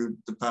to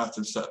the path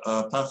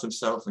of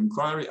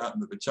self-inquiry,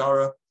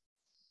 Atma-vichara.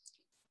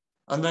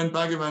 And then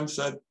Bhagavan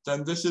said,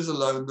 then this is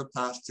alone the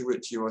path to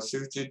which you are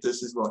suited.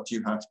 This is what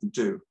you have to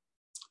do.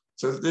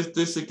 So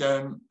this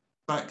again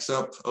backs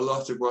up a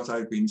lot of what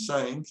I've been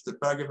saying,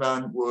 that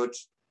Bhagavan would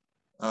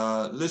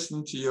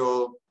listen to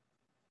your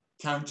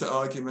counter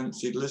arguments.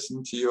 He'd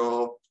listen to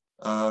your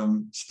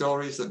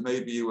stories that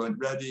maybe you weren't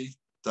ready,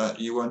 that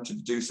you wanted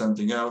to do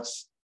something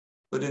else.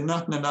 But in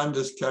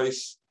Natyananda's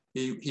case,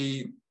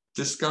 he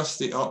discussed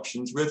the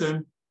options with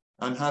him,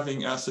 and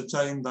having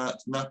ascertained that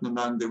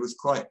Natyananda was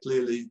quite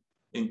clearly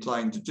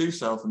inclined to do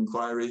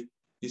self-inquiry,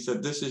 he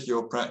said, this is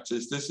your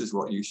practice, this is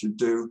what you should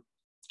do.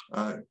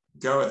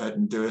 go ahead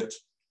and do it.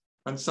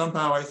 And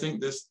somehow I think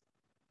this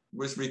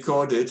was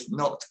recorded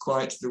not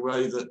quite the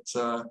way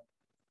that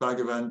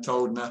Bhagavan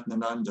told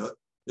Natyananda.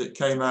 It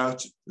came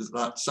out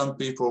that some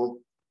people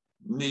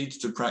need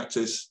to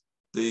practice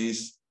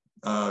these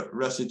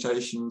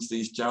recitations,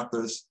 these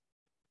japas,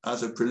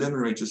 as a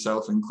preliminary to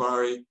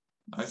self-inquiry.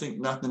 I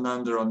think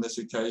Natyananda on this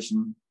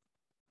occasion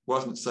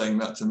wasn't saying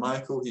that to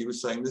Michael. He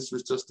was saying this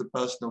was just a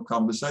personal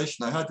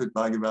conversation I had with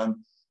Bhagavan,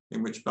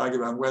 in which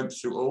Bhagavan went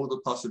through all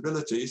the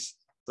possibilities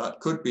that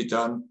could be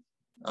done,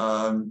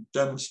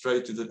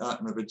 demonstrated that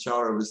Atma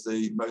Vichara was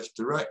the most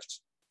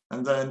direct.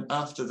 And then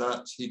after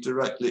that, he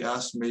directly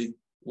asked me,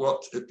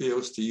 what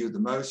appeals to you the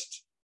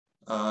most?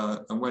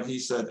 And when he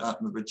said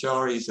Atma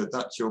Vichara, he said,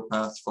 that's your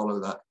path, follow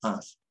that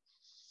path.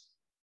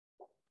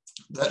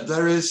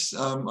 There is,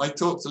 I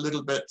talked a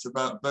little bit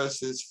about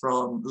verses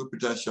from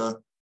Upadesha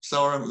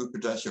Saram,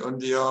 Upadesha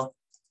Undiyar.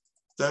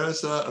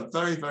 There's a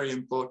very, very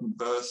important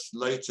verse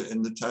later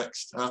in the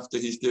text after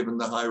he's given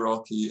the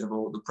hierarchy of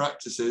all the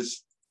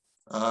practices.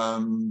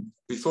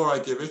 Before I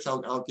give it,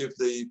 I'll give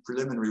the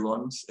preliminary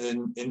ones.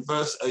 In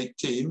verse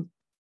 18,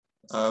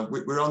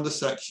 we're on the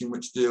section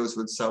which deals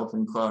with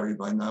self-inquiry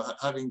by now.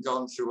 Having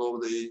gone through all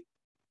the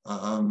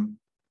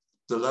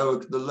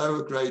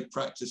lower grade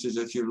practices,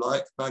 if you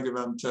like,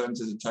 Bhagavan turns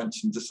his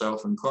attention to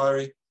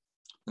self-inquiry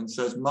and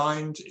says,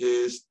 mind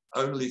is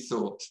only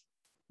thought.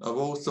 Of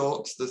all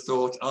thoughts, the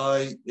thought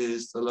I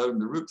is alone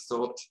the root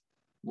thought.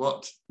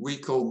 What we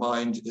call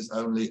mind is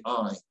only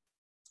I.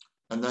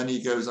 And then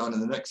he goes on in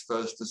the next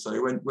verse to say,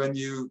 when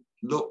you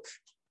look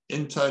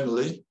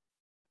internally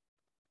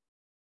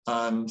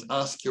and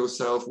ask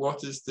yourself,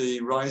 what is the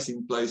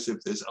rising place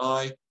of this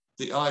I?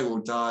 The I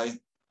will die.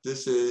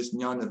 This is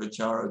jnana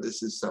vichara,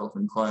 this is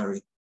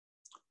self-inquiry.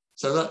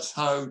 So that's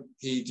how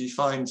he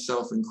defines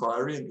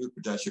self-inquiry in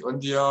Upadesha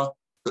Undiyar.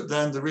 But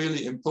then the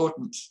really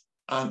important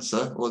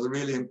answer, or the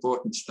really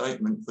important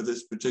statement for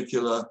this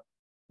particular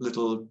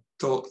little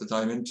talk that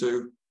I'm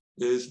into,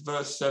 is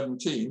verse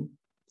 17,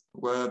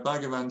 where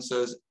Bhagavan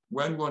says,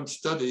 when one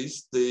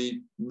studies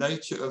the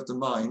nature of the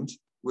mind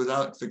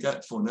without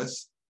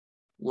forgetfulness,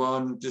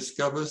 one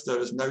discovers there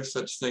is no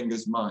such thing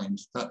as mind.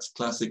 That's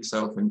classic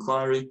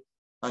self-inquiry.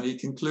 And he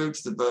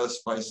concludes the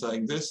verse by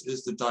saying, this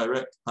is the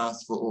direct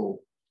path for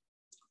all.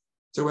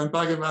 So when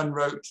Bhagavan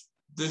wrote,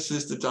 this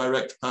is the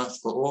direct path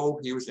for all,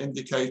 he was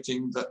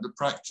indicating that the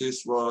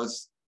practice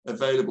was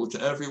available to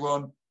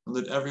everyone and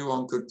that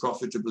everyone could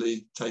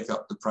profitably take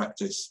up the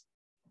practice.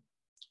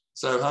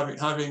 So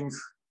having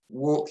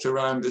walked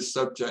around this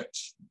subject,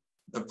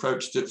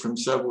 approached it from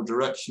several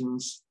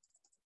directions,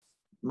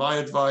 my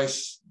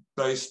advice,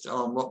 based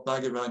on what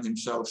Bhagavan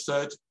himself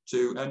said,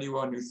 to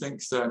anyone who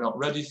thinks they're not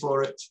ready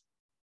for it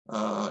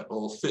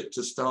or fit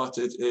to start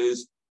it,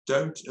 is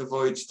don't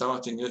avoid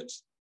starting it,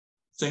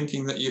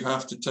 thinking that you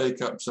have to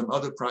take up some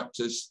other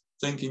practice,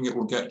 thinking it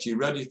will get you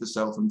ready for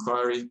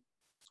self-inquiry.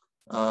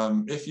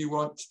 If you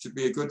want to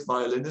be a good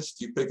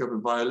violinist, you pick up a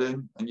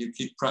violin and you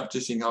keep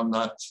practicing on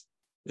that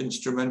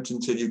instrument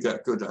until you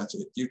get good at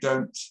it. You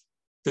don't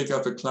pick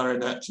up a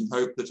clarinet and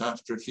hope that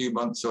after a few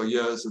months or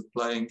years of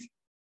playing,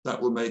 that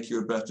will make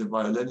you a better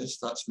violinist.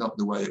 That's not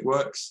the way it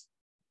works.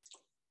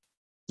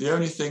 The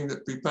only thing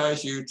that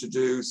prepares you to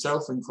do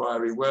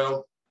self-inquiry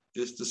well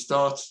is to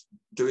start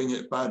doing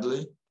it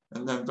badly,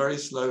 and then very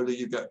slowly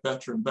you get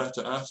better and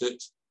better at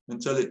it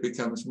until it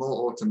becomes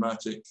more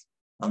automatic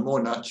and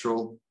more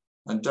natural.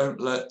 And don't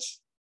let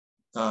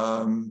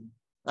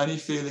any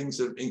feelings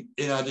of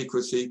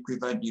inadequacy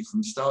prevent you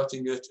from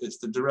starting it. It's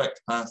the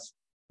direct path.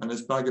 And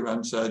as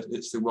Bhagavan said,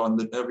 it's the one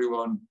that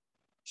everyone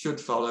should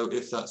follow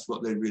if that's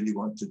what they really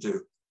want to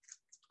do.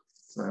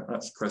 So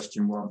that's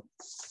question one.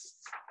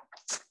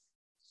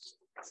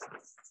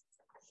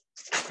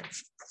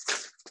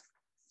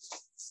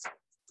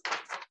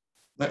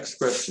 Next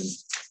question.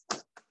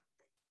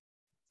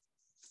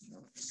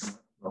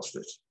 Lost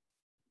it.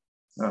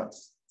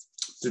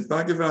 Did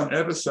Bhagavan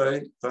ever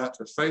say that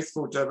a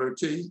faithful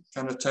devotee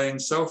can attain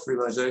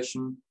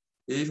self-realization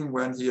even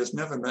when he has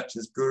never met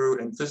his guru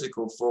in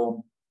physical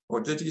form, or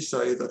did he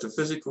say that a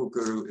physical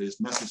guru is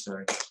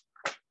necessary?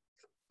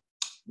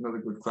 Another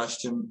good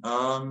question.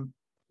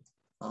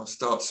 I'll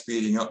start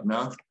speeding up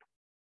now.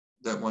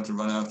 Don't want to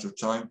run out of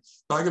time.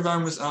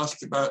 Bhagavan was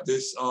asked about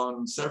this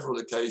on several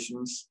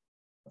occasions,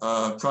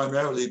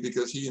 primarily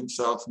because he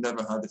himself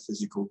never had a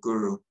physical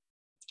guru.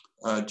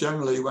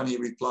 Generally, when he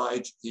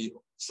replied, he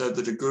said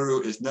that a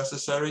guru is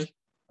necessary.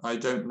 I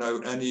don't know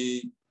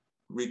any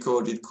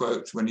recorded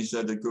quote when he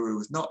said a guru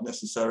was not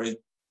necessary,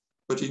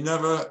 but he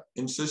never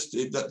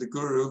insisted that the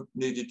guru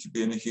needed to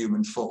be in a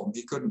human form.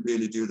 He couldn't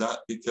really do that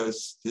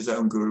because his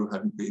own guru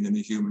hadn't been in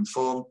a human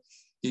form.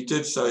 He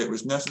did say it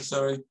was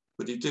necessary,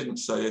 but he didn't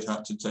say it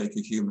had to take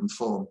a human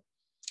form.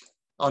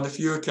 On a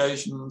few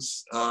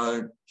occasions,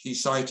 he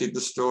cited the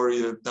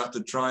story of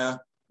Dattatreya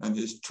and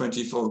his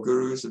 24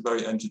 gurus, a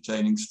very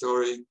entertaining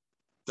story.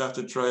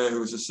 Dattatreya, who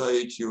was a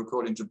sage who,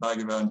 according to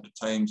Bhagavan,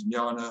 attained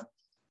jnana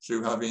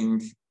through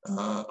having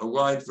a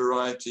wide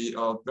variety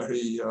of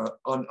very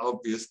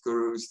unobvious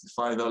gurus, the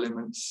 5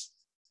 elements,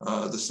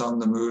 the sun,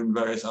 the moon,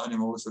 various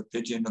animals, a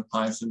pigeon, a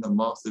python, a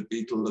moth, a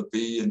beetle, a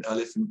bee, an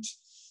elephant,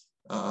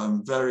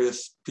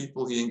 various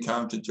people he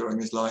encountered during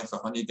his life, a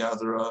honey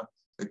gatherer,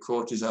 a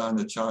courtesan,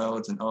 a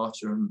child, an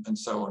archer, and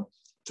so on.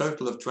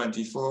 Total of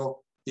 24.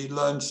 He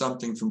learned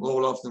something from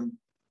all of them,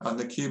 and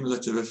the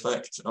cumulative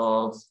effect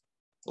of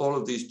all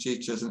of these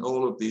teachers and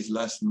all of these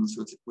lessons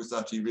was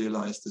that he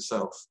realized the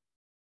self.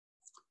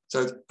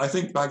 So I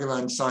think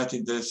Bhagavan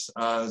cited this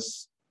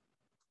as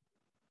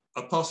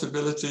a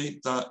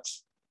possibility that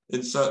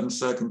in certain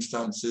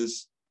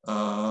circumstances,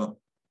 a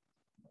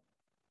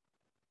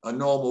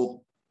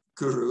normal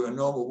guru, a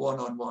normal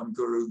one-on-one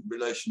guru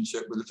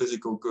relationship with a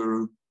physical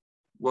guru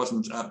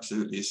wasn't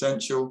absolutely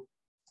essential.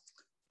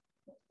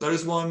 There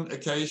is one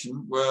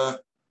occasion where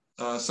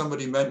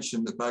somebody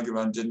mentioned that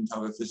Bhagavan didn't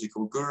have a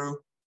physical guru,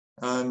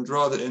 and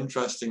rather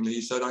interestingly,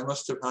 he said, I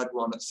must have had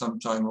one at some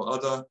time or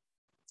other.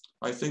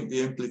 I think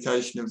the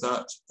implication of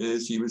that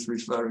is he was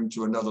referring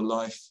to another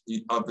life.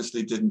 He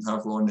obviously didn't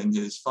have one in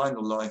his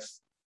final life.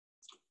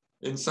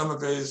 In some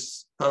of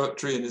his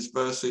poetry and his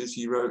verses,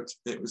 he wrote,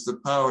 it was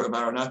the power of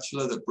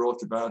Arunachala that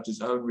brought about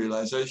his own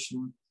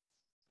realization.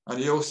 And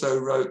he also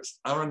wrote,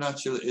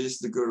 Arunachala is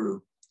the guru.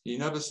 He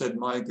never said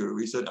my guru.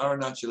 He said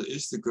Arunachala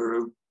is the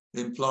guru,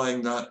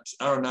 implying that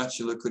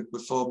Arunachala could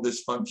perform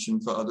this function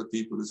for other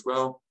people as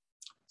well.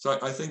 So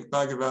I think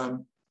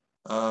Bhagavan,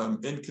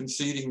 in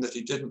conceding that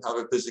he didn't have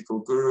a physical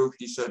guru,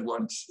 he said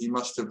once he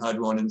must have had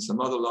one in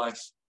some other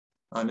life.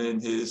 And in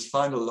his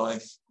final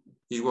life,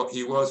 he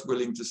was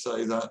willing to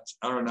say that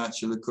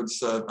Arunachala could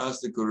serve as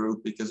the guru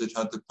because it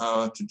had the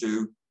power to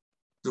do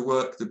the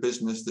work, the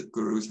business that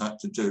gurus had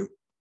to do.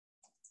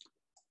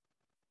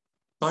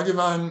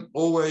 Bhagavan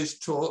always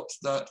taught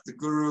that the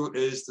guru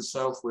is the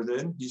self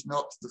within. He's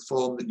not the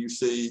form that you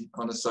see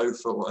on a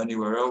sofa or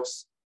anywhere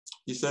else.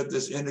 He said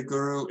this inner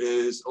guru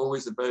is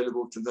always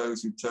available to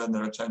those who turn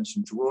their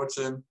attention towards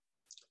him.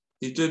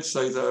 He did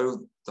say,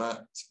 though,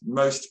 that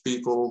most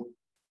people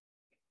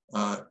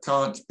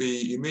can't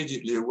be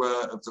immediately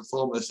aware of the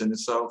formless inner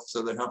self,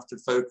 so they have to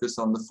focus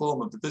on the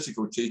form of the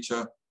physical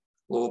teacher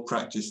or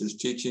practice his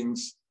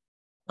teachings.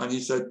 And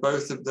he said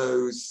both of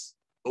those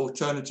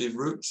alternative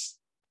routes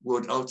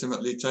would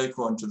ultimately take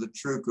one to the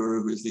true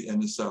guru, who is the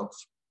inner self.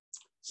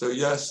 So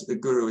yes, a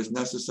guru is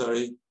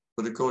necessary,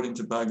 but according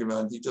to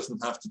Bhagavan, he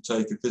doesn't have to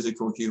take a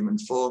physical human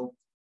form.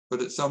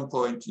 But at some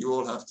point, you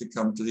all have to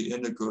come to the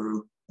inner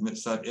guru, and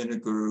it's that inner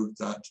guru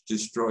that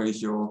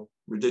destroys your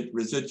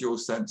residual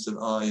sense of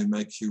I and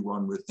makes you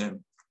one with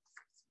him.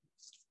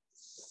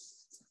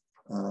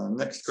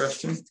 Next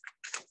question.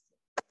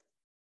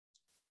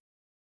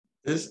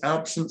 Is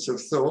absence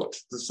of thought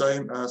the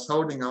same as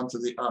holding on to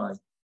the I?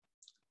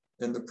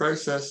 In the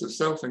process of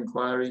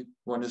self-enquiry,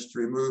 one is to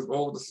remove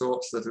all the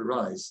thoughts that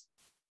arise.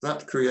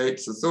 That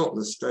creates a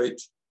thoughtless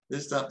state.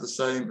 Is that the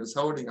same as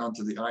holding on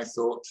to the I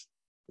thought?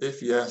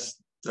 If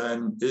yes,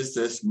 then is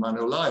this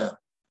manolaya?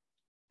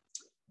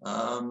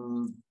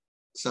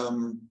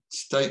 Some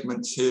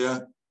statements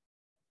here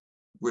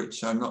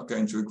which I'm not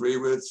going to agree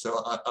with.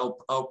 So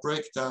I'll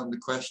break down the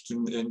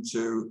question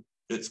into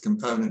its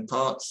component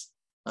parts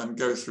and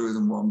go through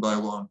them one by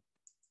one.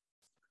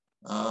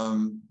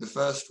 The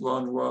first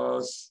one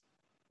was,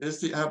 is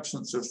the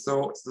absence of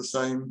thought the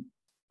same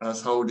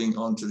as holding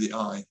on to the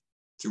I?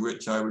 To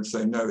which I would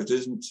say, no, it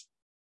isn't.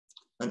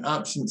 An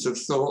absence of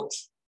thought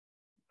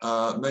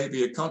may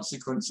be a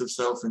consequence of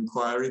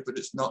self-inquiry, but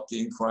it's not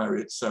the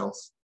inquiry itself.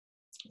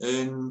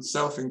 In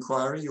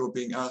self-inquiry, you're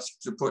being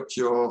asked to put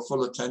your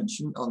full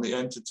attention on the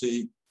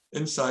entity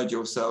inside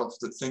yourself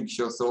that thinks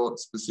your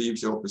thoughts,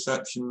 perceives your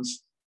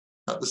perceptions.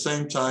 At the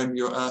same time,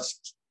 you're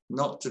asked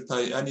not to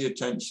pay any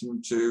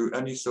attention to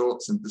any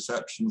thoughts and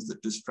perceptions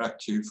that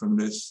distract you from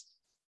this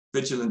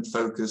vigilant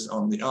focus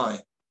on the I.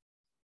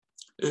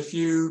 If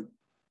you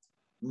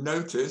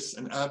notice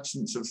an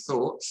absence of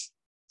thoughts,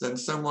 then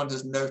someone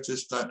has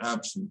noticed that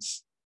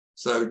absence.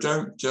 So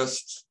don't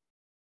just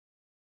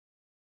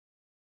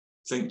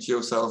think to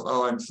yourself,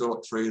 oh, I'm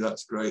thought-free,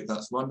 that's great,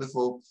 that's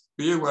wonderful.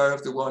 Be aware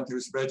of the one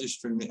who's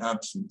registering the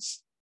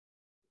absence.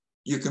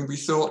 You can be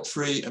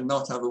thought-free and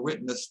not have a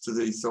witness to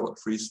the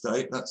thought-free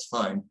state, that's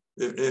fine.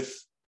 If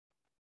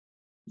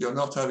you're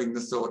not having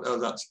the thought, oh,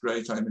 that's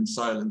great, I'm in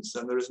silence,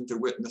 then there isn't a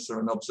witness or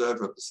an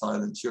observer of the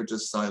silence, you're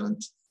just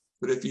silent.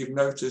 But if you've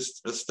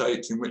noticed a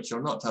state in which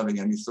you're not having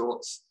any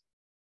thoughts,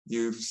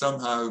 you've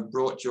somehow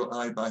brought your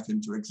I back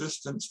into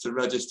existence to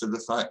register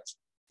the fact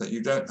that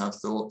you don't have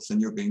thoughts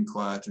and you're being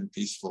quiet and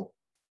peaceful.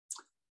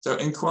 So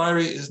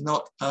inquiry is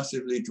not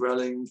passively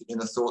dwelling in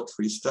a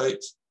thought-free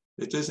state.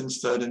 It is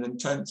instead an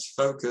intense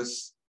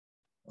focus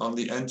on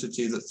the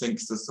entity that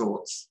thinks the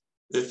thoughts.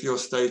 If your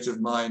state of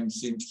mind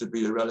seems to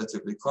be a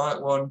relatively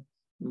quiet one,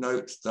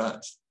 note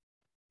that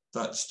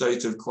that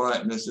state of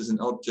quietness is an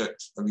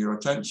object of your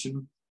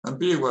attention, and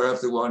be aware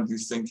of the one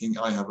who's thinking,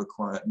 I have a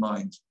quiet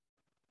mind.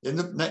 In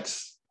the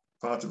next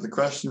part of the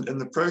question, in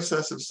the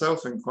process of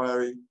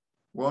self-inquiry,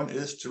 one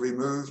is to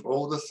remove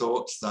all the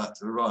thoughts that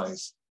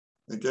arise.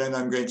 Again,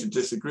 I'm going to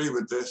disagree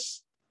with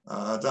this.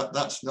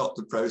 That's not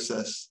the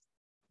process.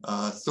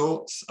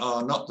 Thoughts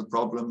are not the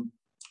problem.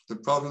 The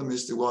problem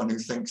is the one who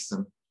thinks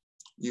them.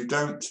 You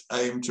don't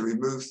aim to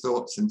remove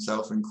thoughts in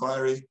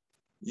self-inquiry.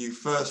 You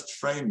first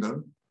frame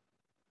them,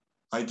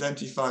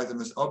 identify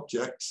them as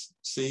objects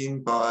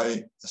seen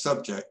by a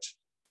subject.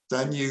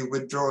 Then you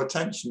withdraw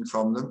attention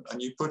from them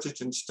and you put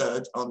it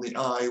instead on the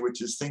I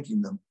which is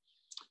thinking them.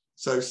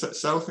 So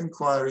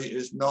self-inquiry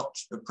is not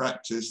a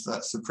practice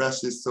that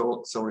suppresses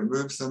thoughts or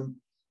removes them.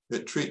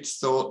 It treats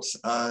thoughts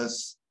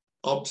as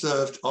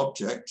observed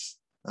objects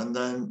and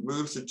then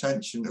moves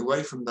attention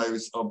away from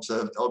those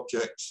observed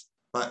objects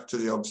back to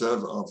the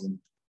observer of them.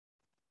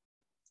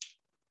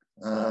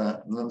 And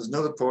then there's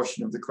another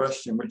portion of the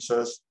question which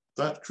says,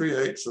 that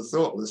creates a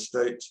thoughtless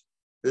state.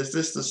 Is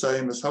this the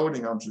same as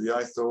holding on to the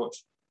I thought?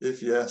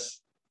 If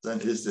yes,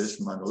 then is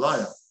this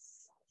manolaya?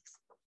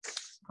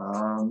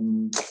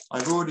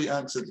 I've already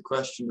answered the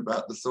question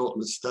about the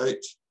thoughtless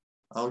state.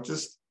 I'll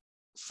just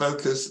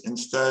focus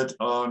instead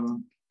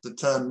on the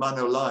term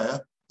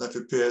manolaya that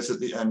appears at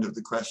the end of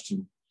the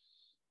question.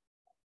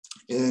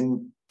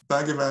 In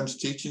Bhagavan's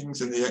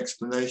teachings and the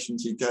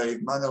explanations he gave,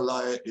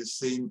 manolaya is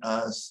seen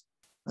as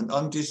an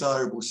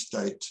undesirable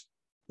state.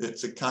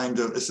 It's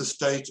a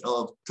state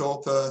of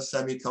torpor,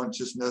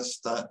 semi-consciousness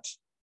that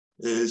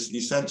is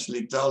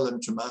essentially dull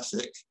and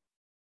tamasic.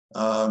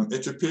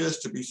 It appears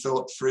to be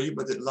thought-free,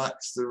 but it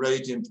lacks the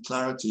radiant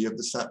clarity of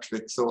the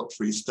sattvic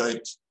thought-free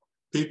state.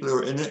 People who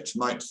are in it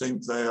might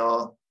think they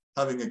are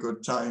having a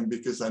good time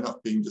because they're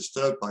not being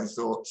disturbed by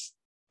thoughts,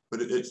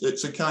 but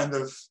it's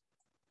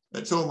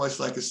almost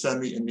like a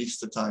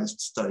semi-anesthetized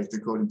state,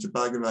 according to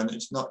Bhagavan.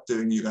 It's not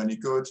doing you any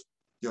good.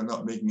 You're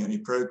not making any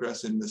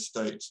progress in this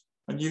state.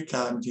 And you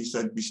can, he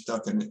said, be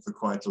stuck in it for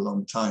quite a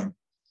long time.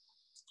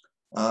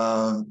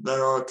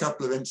 There are a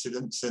couple of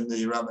incidents in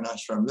the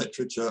Ramanashram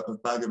literature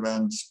of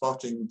Bhagavan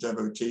spotting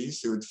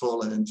devotees who had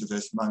fallen into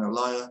this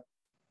manolaya.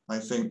 I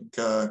think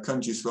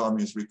Kunji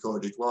Swami has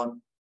recorded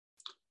one.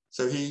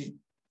 So he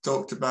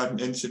talked about an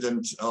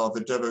incident of a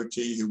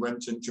devotee who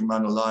went into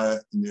manolaya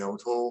in the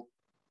old hall.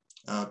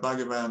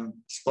 Bhagavan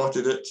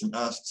spotted it and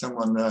asked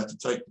someone there to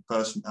take the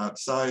person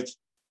outside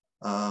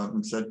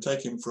and said,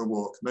 take him for a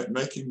walk,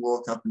 make him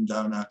walk up and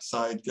down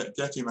outside,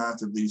 get him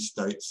out of these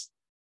states.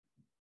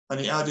 And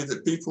he added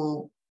that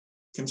people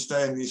can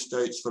stay in these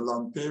states for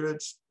long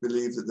periods,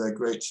 believe that they're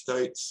great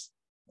states,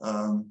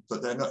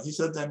 but they're not, he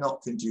said they're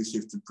not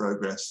conducive to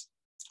progress.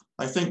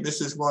 I think this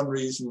is one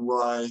reason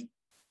why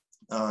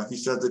he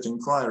said that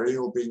inquiry,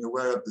 or being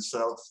aware of the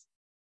self,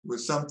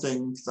 was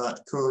something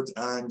that could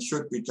and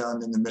should be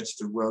done in the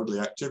midst of worldly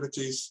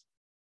activities.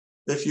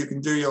 If you can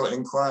do your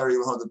inquiry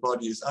while the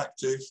body is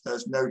active,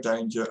 there's no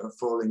danger of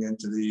falling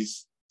into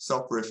these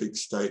soporific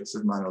states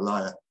of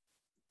manolaya.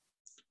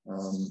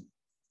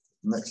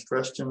 Next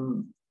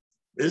question.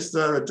 Is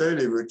there a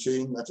daily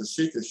routine that a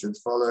seeker should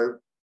follow?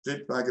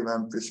 Did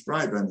Bhagavan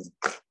prescribe any?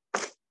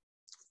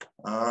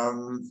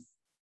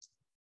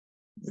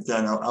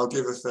 Again, I'll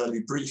give a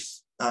fairly brief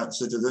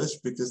answer to this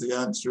because the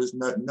answer is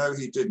no,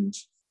 he didn't.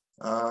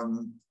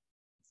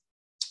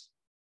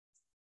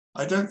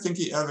 I don't think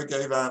he ever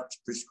gave out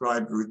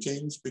prescribed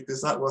routines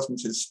because that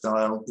wasn't his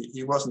style.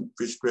 He wasn't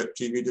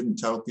prescriptive. He didn't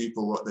tell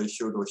people what they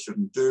should or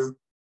shouldn't do.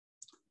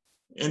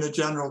 In a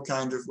general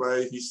kind of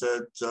way, he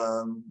said,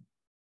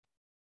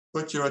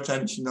 put your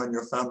attention on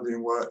your family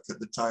and work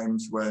at the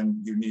times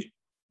when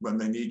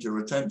they need your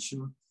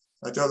attention.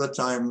 At other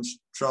times,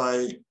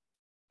 try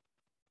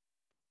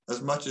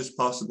as much as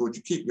possible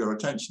to keep your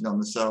attention on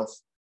the self,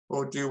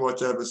 or do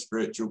whatever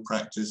spiritual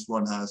practice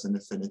one has an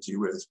affinity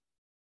with.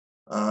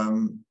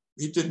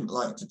 He didn't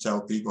like to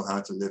tell people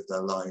how to live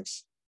their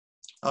lives.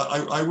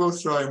 I will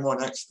throw in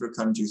one extra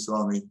Kunji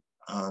Swami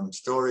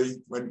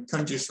story. When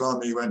Kunji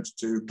Swami went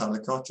to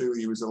Palakottu,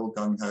 he was all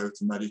gung-ho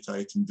to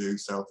meditate and do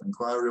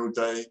self-inquiry all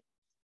day.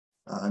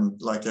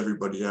 And like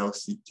everybody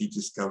else, he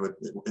discovered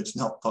it's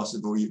not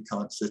possible. You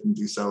can't sit and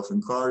do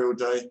self-inquiry all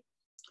day.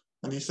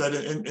 And he said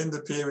in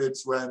the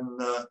periods when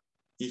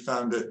he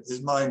found that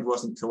his mind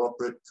wasn't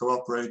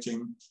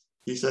cooperating,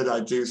 he said, I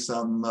do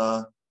some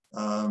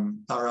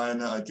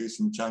parayana, I do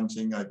some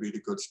chanting, I read a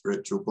good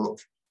spiritual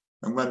book.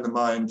 And when the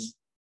mind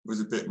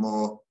was a bit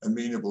more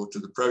amenable to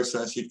the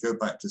process, he'd go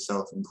back to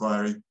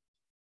self-inquiry.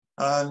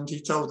 And he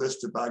told this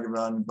to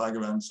Bhagavan, and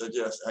Bhagavan said,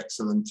 yes,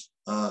 excellent.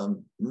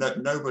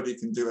 Nobody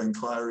can do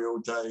inquiry all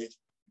day.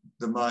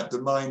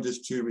 The mind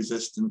is too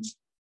resistant.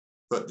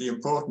 But the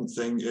important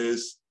thing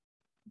is,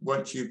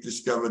 once you've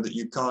discovered that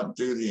you can't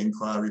do the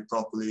inquiry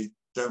properly,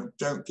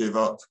 don't give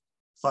up.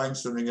 Find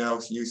something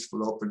else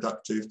useful or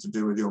productive to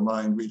do with your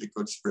mind. Read a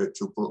good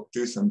spiritual book,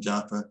 do some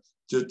japa.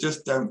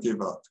 Just don't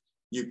give up.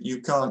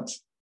 You can't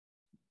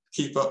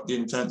keep up the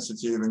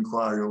intensity of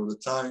inquiry all the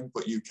time,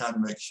 but you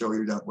can make sure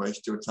you don't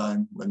waste your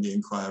time when the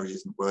inquiry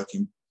isn't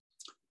working.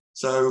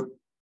 So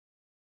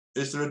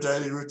is there a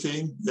daily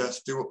routine?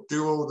 Yes,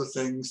 do all the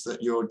things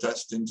that you're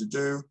destined to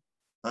do.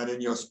 And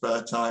in your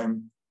spare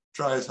time,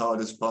 try as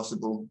hard as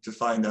possible to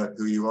find out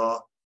who you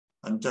are,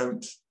 and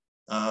don't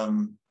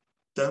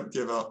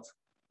give up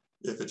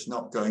if it's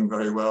not going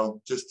very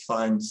well. Just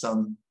find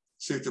some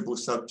suitable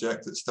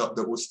subject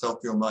that will stop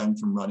your mind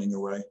from running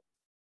away.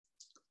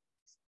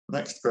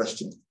 Next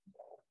question.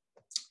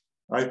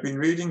 I've been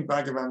reading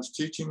Bhagavan's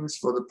teachings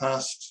for the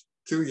past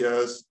 2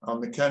 years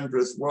on the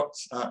Kendra's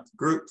WhatsApp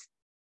group,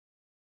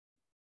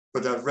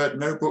 but I've read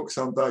no books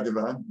on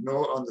Bhagavan,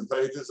 nor on the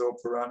Vedas or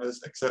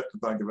Puranas except the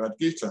Bhagavad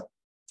Gita.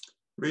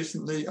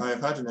 Recently, I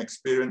have had an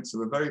experience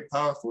of a very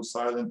powerful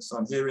silence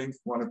on hearing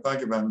one of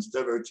Bhagavan's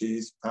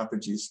devotees,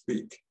 Papaji,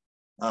 speak.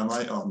 Am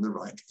I on the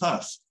right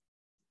path?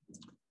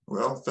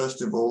 Well,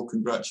 first of all,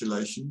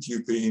 congratulations.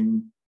 You've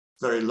been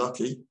very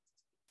lucky.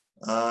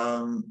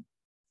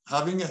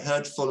 Having a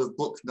head full of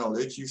book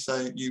knowledge,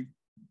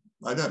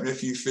 I don't know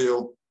if you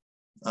feel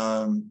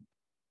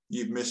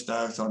you've missed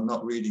out on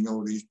not reading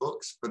all these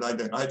books, but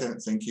I don't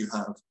think you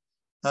have.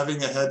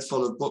 Having a head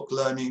full of book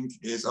learning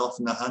is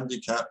often a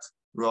handicap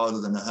rather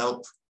than a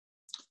help.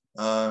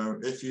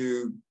 If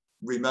you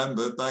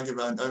remember,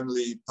 Bhagavan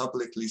only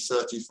publicly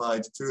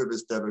certified 2 of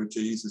his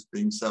devotees as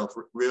being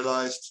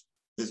self-realized,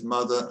 his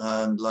mother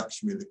and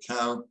Lakshmi the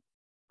cow.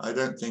 I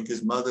don't think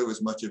his mother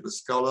was much of a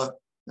scholar,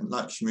 and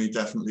Lakshmi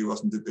definitely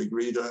wasn't a big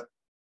reader.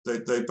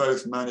 They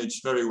both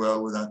managed very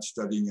well without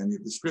studying any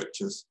of the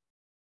scriptures.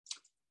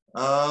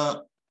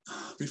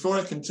 Before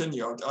I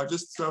continue, I'll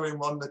just throw in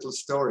one little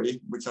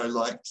story which I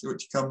liked,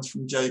 which comes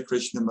from J.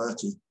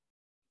 Krishnamurti.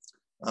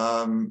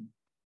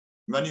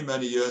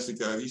 Many years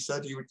ago, he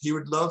said he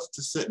would love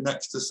to sit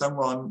next to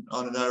someone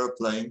on an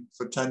aeroplane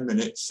for 10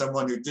 minutes,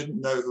 someone who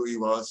didn't know who he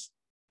was,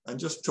 and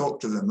just talk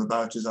to them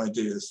about his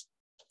ideas.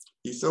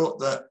 He thought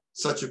that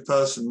such a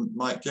person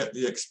might get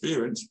the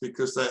experience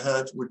because their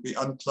head would be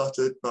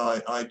uncluttered by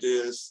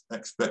ideas,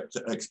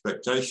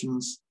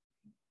 expectations.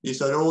 He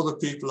said, all the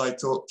people I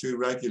talk to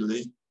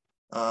regularly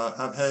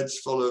have heads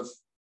full of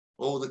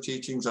all the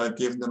teachings I've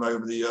given them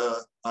over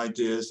the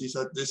ideas. He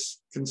said, this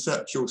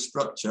conceptual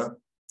structure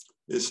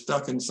is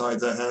stuck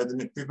inside their head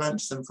and it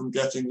prevents them from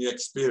getting the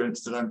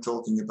experience that I'm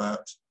talking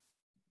about.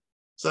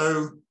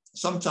 So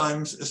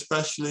sometimes,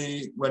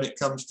 especially when it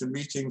comes to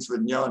meetings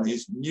with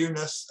jnanis,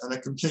 newness and a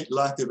complete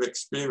lack of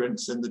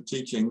experience in the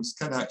teachings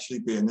can actually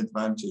be an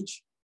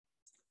advantage.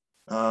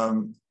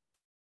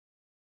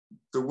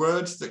 The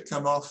words that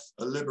come off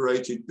a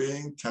liberated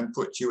being can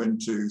put you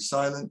into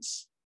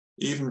silence,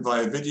 even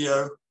via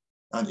video,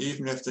 and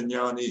even if the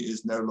jnani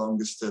is no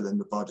longer still in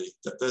the body.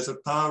 That there's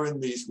a power in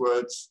these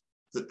words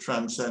that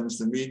transcends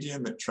the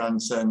medium, it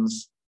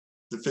transcends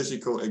the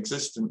physical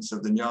existence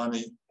of the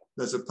jnani.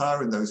 There's a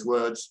power in those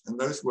words, and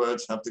those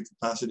words have the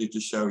capacity to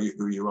show you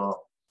who you are.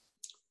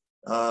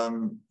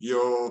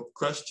 Your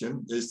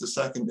question is the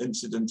second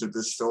incident of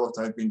this sort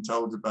I've been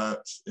told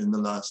about in the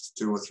last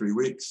 2 or 3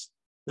 weeks.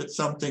 It's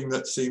something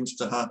that seems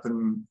to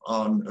happen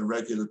on a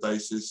regular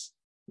basis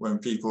when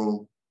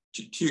people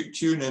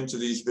tune into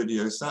these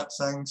video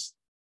satsangs.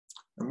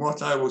 And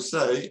what I will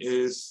say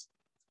is,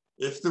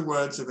 if the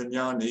words of a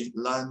jnani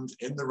land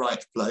in the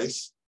right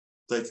place,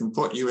 they can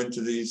put you into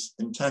these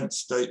intense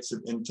states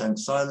of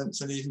intense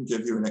silence and even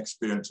give you an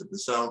experience of the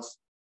self.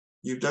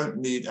 You don't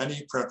need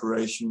any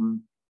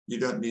preparation. You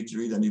don't need to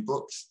read any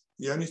books.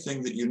 The only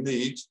thing that you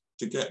need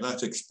to get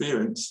that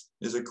experience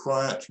is a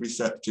quiet,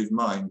 receptive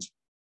mind.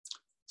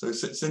 So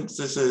since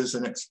this is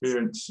an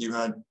experience you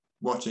had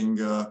watching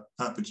a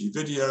Papaji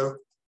video,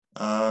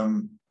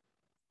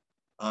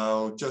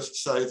 I'll just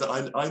say that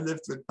I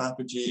lived with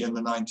Papaji in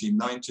the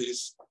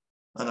 1990s,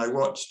 and I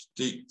watched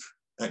deep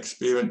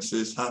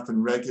experiences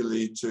happen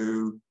regularly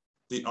to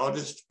the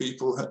oddest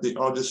people at the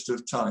oddest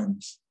of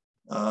times.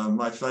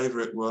 My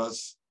favorite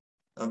was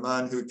a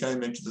man who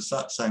came into the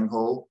satsang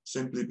hall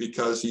simply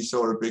because he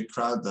saw a big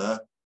crowd there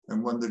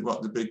and wondered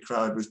what the big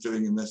crowd was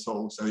doing in this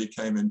hall, so he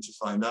came in to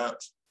find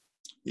out.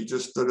 He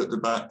just stood at the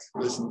back,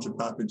 listened to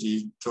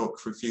Papaji talk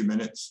for a few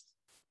minutes,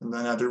 and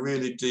then had a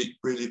really deep,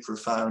 really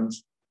profound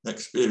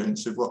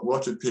experience of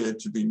what appeared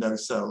to be no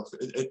self.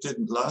 It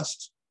didn't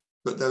last,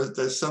 but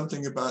there's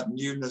something about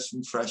newness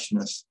and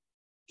freshness.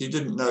 He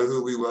didn't know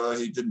who we were.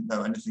 He didn't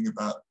know anything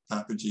about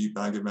Papaji,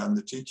 Bhagavan,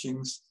 the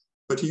teachings,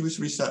 but he was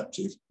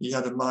receptive. He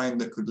had a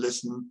mind that could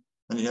listen,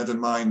 and he had a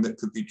mind that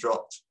could be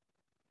dropped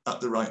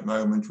at the right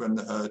moment when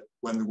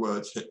the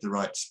words hit the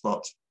right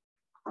spot.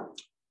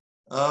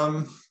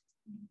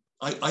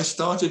 I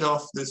started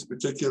off this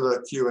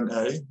particular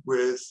Q&A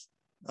with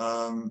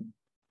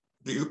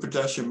the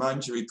Upadesha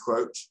Manjari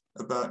quote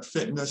about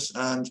fitness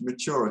and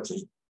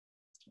maturity.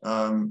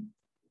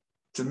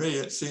 To me,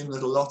 it seemed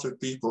that a lot of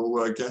people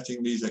were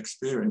getting these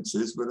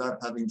experiences without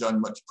having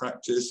done much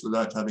practice,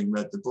 without having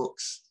read the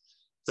books.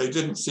 They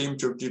didn't seem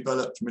to have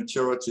developed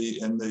maturity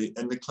in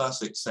the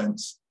classic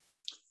sense.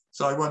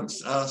 So I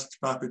once asked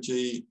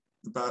Papaji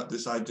about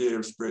this idea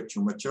of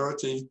spiritual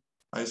maturity.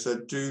 I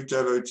said,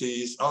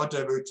 are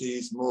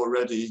devotees more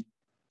ready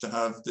to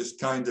have this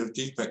kind of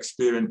deep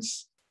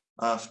experience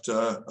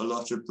after a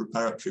lot of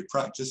preparatory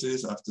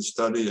practices, after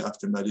study,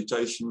 after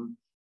meditation,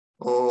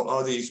 or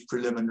are these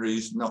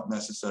preliminaries not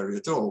necessary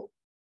at all?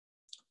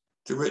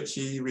 To which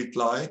he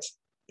replied,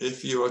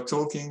 if you are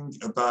talking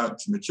about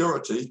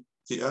maturity,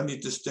 the only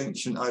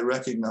distinction I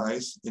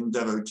recognize in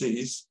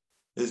devotees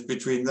is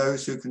between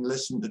those who can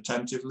listen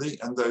attentively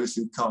and those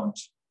who can't.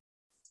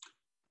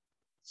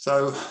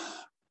 So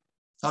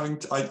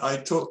I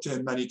talked to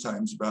him many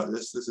times about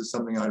this. This is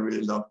something I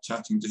really love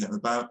chatting to him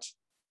about.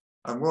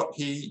 And what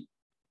he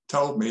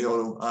told me,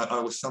 or I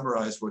will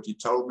summarize what he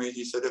told me.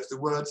 He said, if the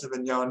words of a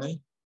jnani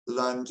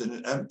land in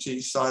an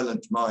empty,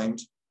 silent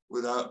mind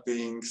without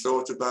being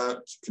thought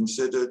about,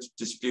 considered,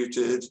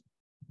 disputed,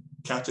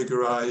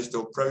 categorized,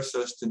 or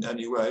processed in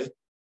any way,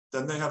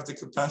 then they have the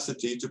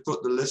capacity to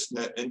put the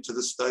listener into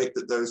the state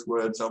that those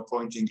words are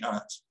pointing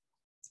at.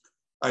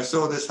 I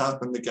saw this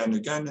happen again and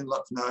again in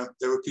Lucknow.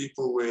 There were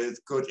people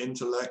with good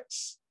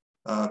intellects,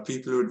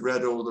 people who had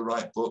read all the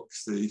right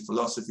books, the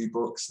philosophy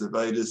books, the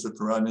Vedas, the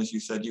Puranas you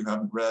said you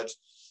haven't read.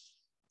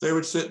 They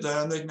would sit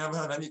there and they'd never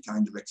had any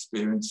kind of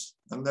experience.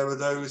 And there were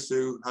those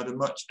who had a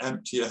much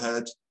emptier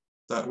head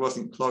that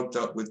wasn't clogged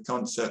up with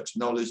concepts,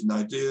 knowledge, and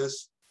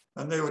ideas.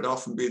 And they would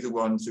often be the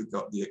ones who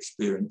got the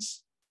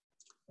experience.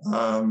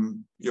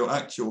 Your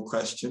actual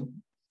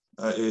question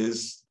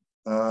is,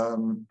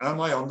 am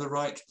I on the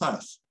right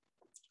path?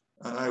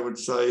 And I would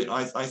say,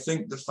 I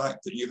think the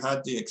fact that you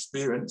had the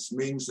experience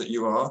means that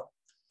you are.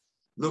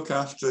 Look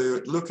after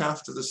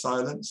the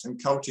silence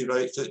and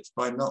cultivate it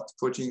by not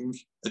putting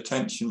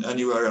attention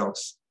anywhere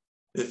else.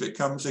 If it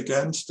comes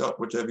again, stop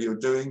whatever you're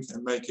doing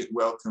and make it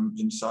welcome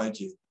inside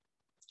you.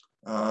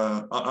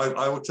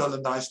 I will tell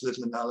a nice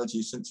little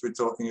analogy since we're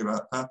talking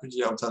about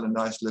Papaji. I'll tell a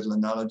nice little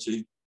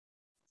analogy.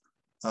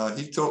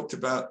 He talked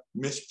about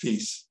Miss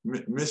Peace.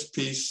 Miss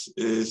Peace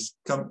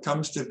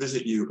comes to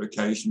visit you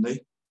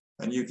occasionally,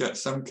 and you get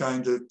some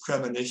kind of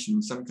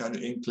premonition, some kind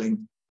of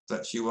inkling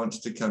that she wants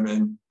to come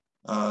in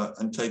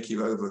and take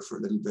you over for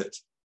a little bit.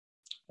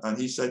 And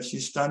he said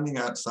she's standing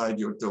outside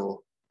your door,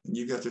 and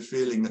you get a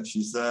feeling that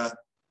she's there.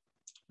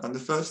 And the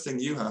first thing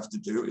you have to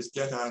do is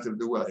get out of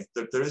the way,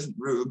 that there isn't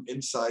room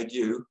inside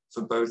you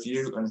for both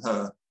you and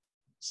her.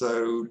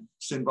 So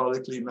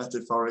symbolically,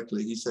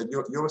 metaphorically, he said,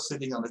 you're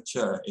sitting on a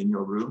chair in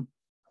your room.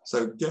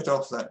 So get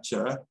off that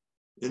chair,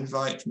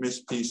 invite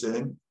Miss Peace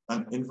in,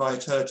 and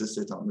invite her to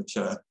sit on the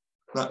chair.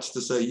 That's to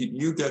say,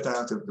 you get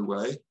out of the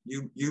way,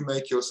 you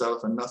make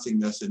yourself a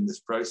nothingness in this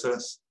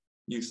process.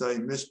 You say,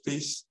 Miss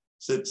Peace,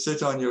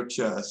 sit on your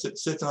chair,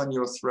 sit on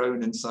your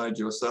throne inside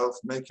yourself,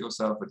 make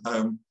yourself at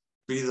home,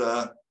 be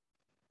there.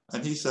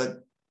 And he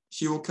said,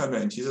 she will come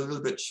in. She's a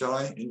little bit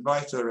shy,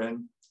 invite her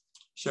in,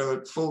 show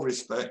her full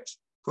respect,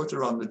 put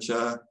her on the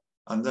chair,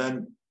 and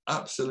then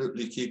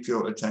absolutely keep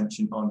your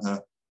attention on her.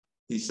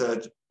 He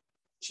said,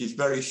 she's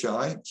very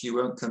shy. She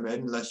won't come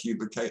in unless you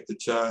vacate the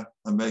chair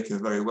and make her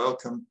very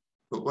welcome.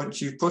 But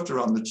once you put her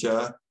on the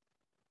chair,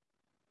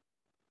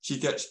 she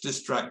gets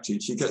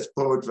distracted. She gets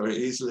bored very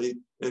easily.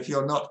 If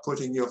you're not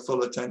putting your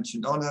full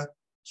attention on her,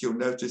 she'll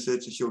notice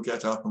it and she'll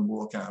get up and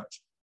walk out.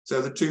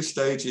 So the two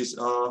stages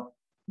are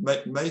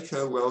make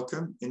her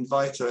welcome,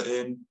 invite her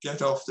in,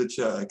 get off the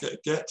chair,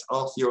 get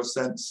off your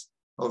sense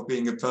of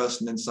being a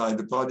person inside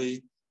the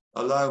body,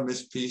 allow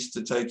Miss Peace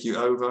to take you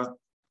over.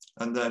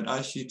 And then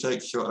as she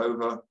takes you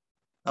over,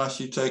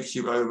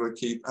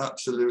 keep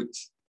absolute,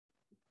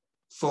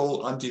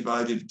 full,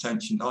 undivided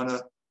attention on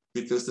her,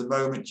 because the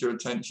moment your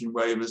attention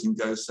wavers and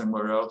goes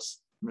somewhere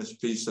else, Miss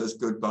Peace says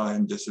goodbye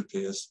and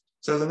disappears.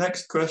 So the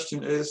next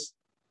question is,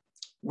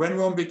 when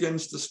one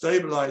begins to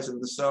stabilize in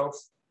the self,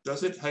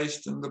 does it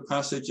hasten the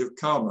passage of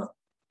karma?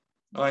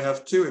 I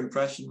have two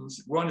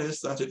impressions. One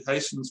is that it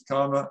hastens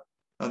karma,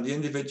 and the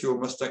individual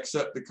must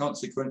accept the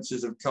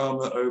consequences of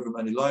karma over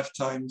many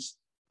lifetimes.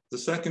 The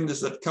second is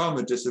that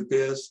karma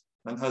disappears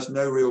and has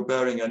no real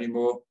bearing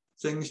anymore.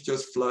 Things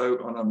just flow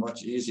and are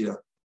much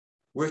easier.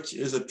 Which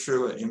is a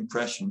truer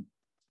impression?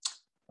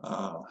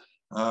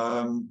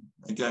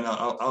 Again,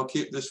 I'll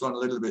keep this one a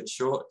little bit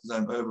short because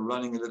I'm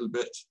overrunning a little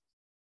bit.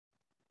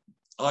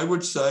 I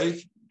would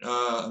say,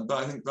 but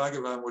I think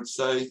Bhagavan would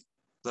say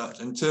that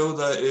until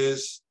there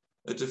is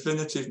a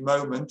definitive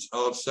moment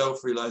of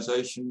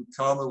self-realization,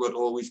 karma will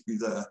always be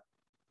there.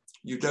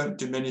 You don't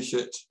diminish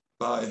it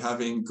by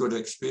having good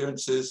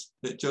experiences.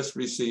 It just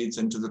recedes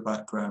into the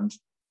background.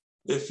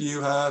 If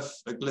you have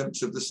a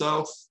glimpse of the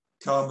self,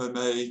 karma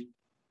may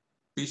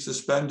be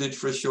suspended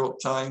for a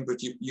short time,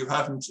 but you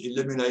haven't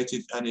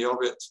eliminated any of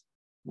it.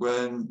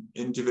 When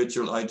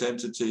individual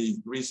identity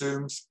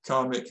resumes,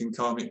 karmic and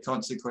karmic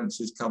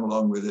consequences come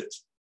along with it.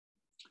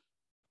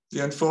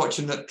 The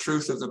unfortunate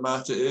truth of the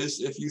matter is,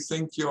 if you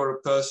think you're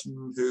a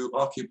person who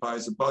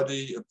occupies a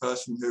body, a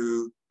person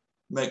who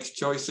makes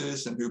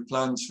choices and who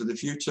plans for the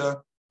future,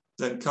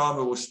 then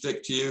karma will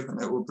stick to you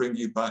and it will bring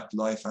you back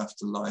life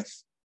after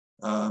life.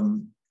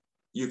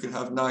 You can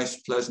have nice,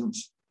 pleasant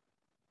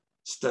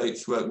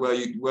states where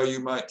you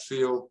might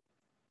feel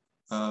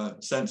a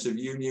sense of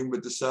union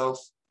with the self,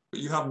 but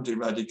you haven't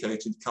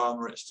eradicated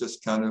karma. It's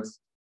just kind of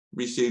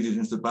receded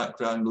into the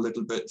background a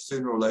little bit.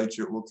 Sooner or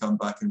later, it will come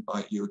back and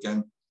bite you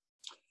again.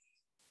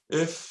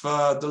 If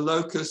the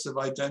locus of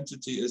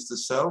identity is the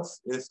self,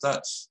 if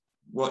that's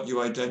what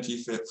you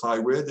identify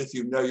with, if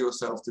you know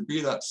yourself to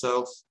be that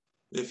self,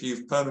 if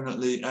you've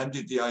permanently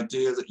ended the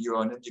idea that you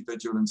are an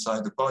individual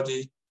inside the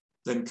body,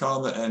 then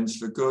karma ends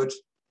for good.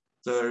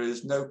 there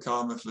is no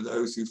karma for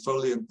those who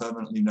fully and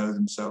permanently know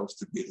themselves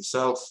to be the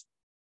self.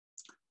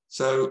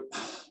 So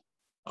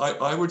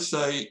I would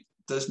say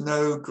there's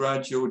no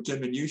gradual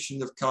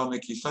diminution of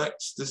karmic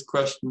effects. This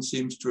question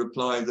seems to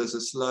imply there's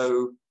a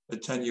slow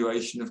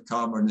attenuation of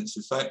karma and its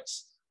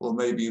effects, or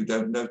maybe you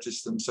don't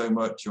notice them so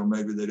much, or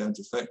maybe they don't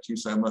affect you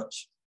so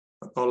much.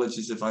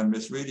 Apologies if I'm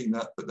misreading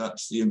that, but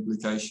that's the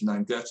implication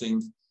I'm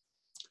getting.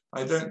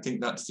 I don't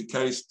think that's the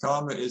case.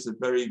 Karma is a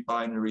very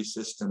binary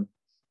system.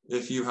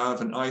 If you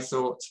have an I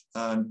thought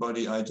and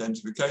body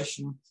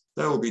identification,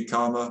 there will be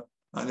karma,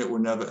 and it will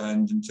never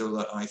end until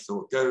that I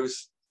thought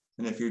goes.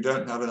 And if you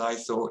don't have an I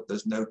thought,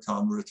 there's no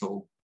karma at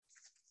all.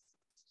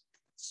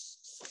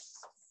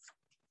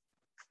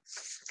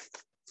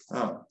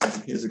 Oh,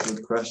 here's a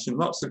good question.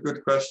 Lots of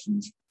good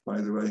questions, by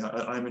the way.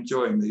 I'm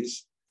enjoying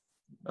these.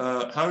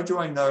 How do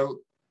I know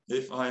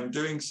if I'm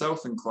doing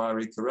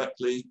self-enquiry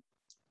correctly?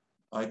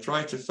 I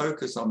try to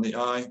focus on the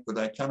I, but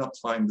I cannot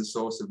find the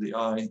source of the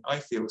I. I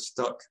feel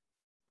stuck.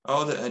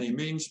 Are there any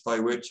means by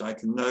which I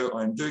can know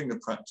I'm doing the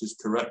practice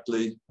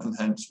correctly and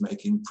hence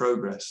making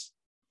progress?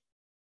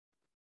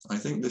 I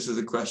think this is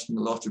a question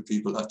a lot of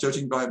people are.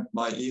 Judging by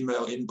my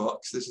email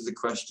inbox, this is a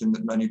question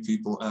that many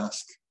people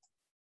ask.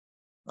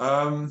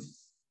 The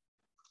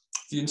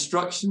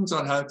instructions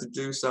on how to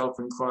do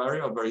self-enquiry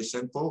are very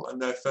simple,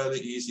 and they're fairly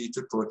easy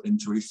to put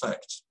into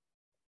effect.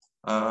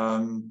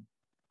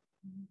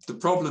 The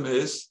problem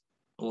is,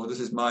 or this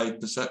is my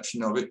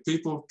perception of it,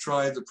 people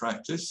try the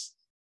practice.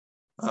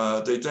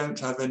 They don't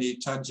have any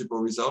tangible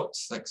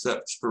results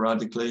except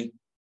sporadically,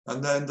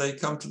 and then they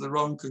come to the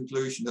wrong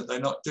conclusion that they're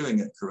not doing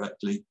it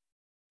correctly.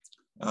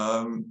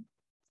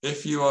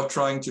 If you are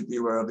trying to be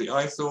aware of the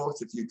I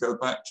thought, if you go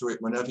back to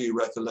it whenever you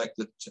recollect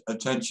that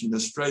attention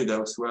has strayed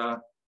elsewhere,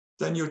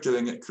 then you're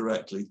doing it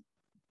correctly.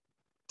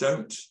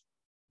 Don't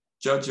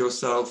judge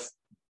yourself.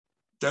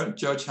 Don't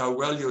judge how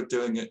well you're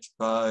doing it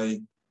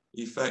by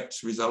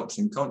effects, results,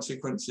 and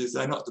consequences.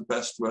 They're not the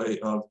best way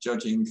of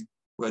judging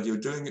whether you're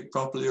doing it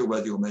properly or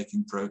whether you're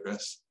making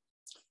progress.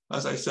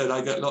 As I said,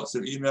 I get lots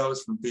of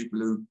emails from people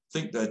who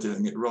think they're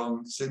doing it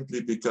wrong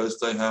simply because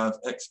they have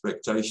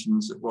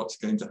expectations of what's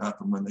going to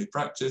happen when they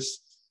practice.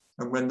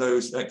 And when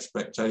those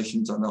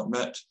expectations are not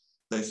met,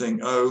 they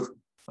think, oh,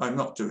 I'm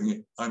not doing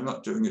it. I'm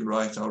not doing it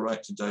right. I'll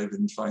write to David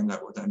and find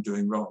out what I'm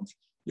doing wrong.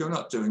 You're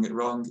not doing it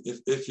wrong.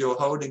 If you're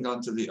holding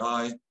on to the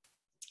I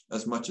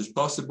as much as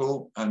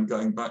possible and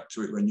going back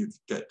to it when you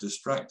get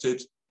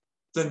distracted,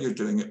 then you're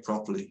doing it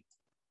properly.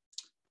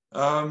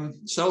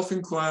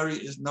 Self-inquiry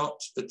is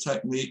not a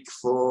technique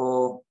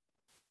for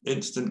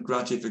instant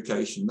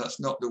gratification. That's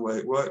not the way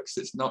it works.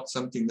 It's not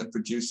something that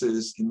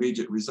produces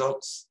immediate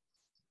results.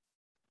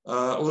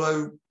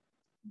 Although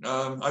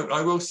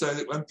I will say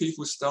that when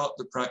people start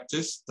the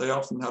practice, they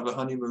often have a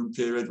honeymoon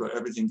period where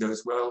everything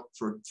goes well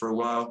for a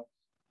while.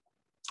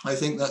 I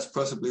think that's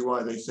possibly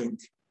why they think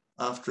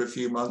after a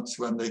few months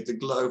when the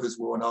glow has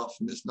worn off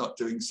and it's not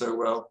doing so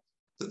well,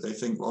 that they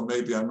think, well,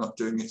 maybe I'm not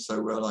doing it so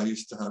well. I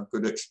used to have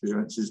good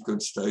experiences,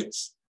 good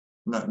states.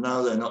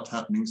 Now they're not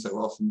happening so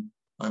often.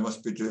 I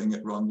must be doing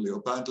it wrongly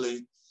or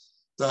badly.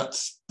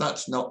 That's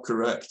not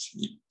correct.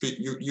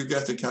 You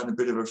get a kind of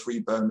bit of a free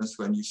bonus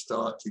when you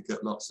start. You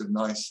get lots of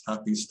nice,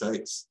 happy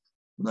states.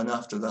 And then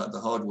after that, the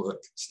hard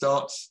work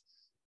starts.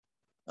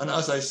 And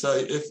as I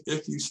say,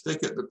 if you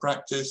stick at the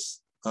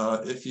practice,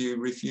 if you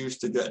refuse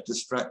to get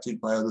distracted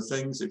by other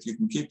things, if you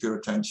can keep your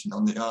attention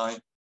on the I,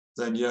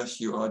 then yes,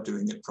 you are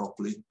doing it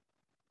properly.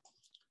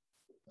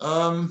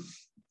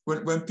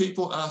 When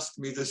people ask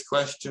me this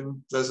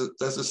question, there's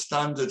a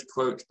standard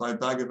quote by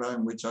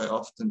Bhagavan, which I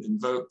often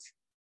invoke.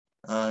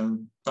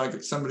 And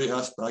somebody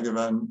asked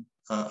Bhagavan,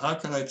 how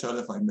can I tell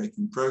if I'm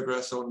making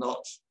progress or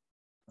not?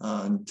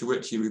 And to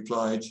which he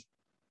replied,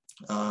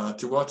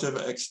 to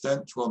whatever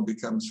extent one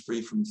becomes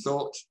free from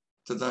thought,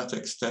 to that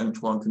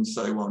extent one can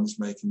say one's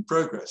making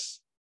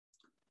progress.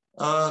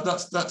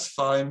 That's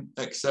fine,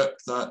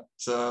 except that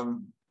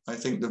I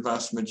think the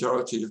vast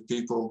majority of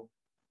people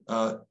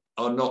are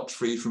not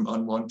free from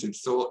unwanted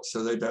thoughts,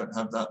 so they don't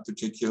have that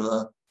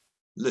particular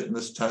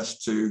litmus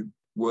test to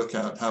work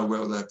out how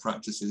well their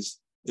practice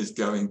is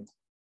going.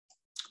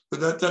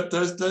 But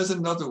there's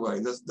another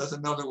way. There's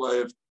another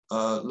way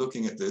of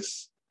looking at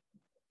this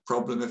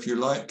problem, if you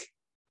like.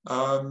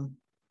 Am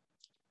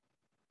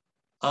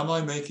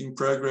I making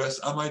progress?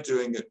 Am I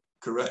doing it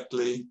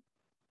correctly?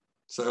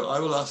 So I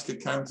will ask a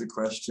counter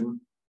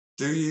question.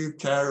 Do you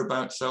care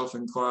about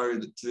self-inquiry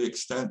to the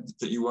extent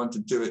that you want to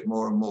do it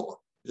more and more?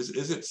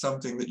 Is it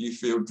something that you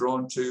feel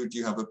drawn to? Do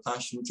you have a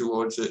passion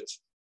towards it?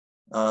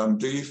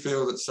 Do you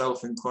feel that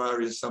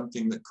self-inquiry is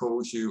something that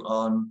calls you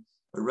on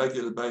a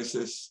regular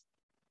basis?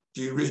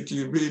 Do you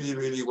really,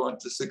 really want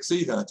to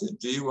succeed at it?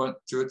 Do you want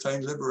to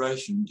attain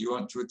liberation? Do you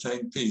want to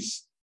attain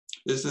peace?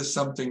 Is this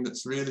something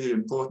that's really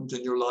important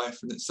in your life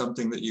and it's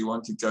something that you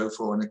want to go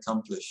for and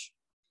accomplish?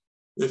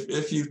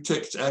 If you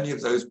ticked any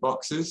of those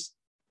boxes,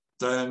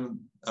 then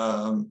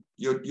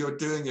you're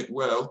doing it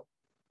well,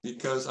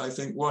 because I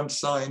think one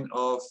sign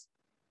of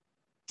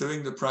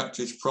doing the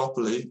practice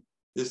properly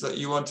is that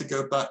you want to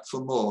go back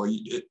for more.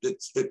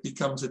 It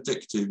becomes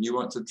addictive. You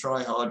want to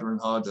try harder and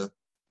harder.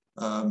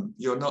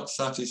 You're not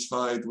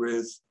satisfied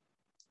with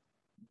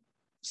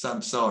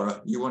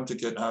samsara. You want to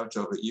get out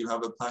of it. You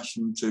have a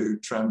passion to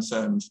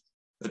transcend,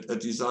 a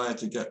desire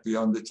to get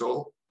beyond it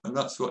all. And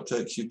that's what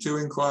takes you to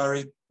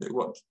inquiry.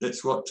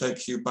 It's what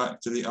takes you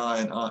back to the I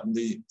and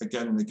the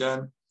again and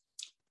again.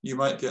 You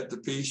might get the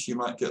peace, you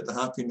might get the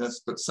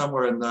happiness, but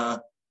somewhere in there,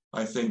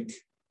 I think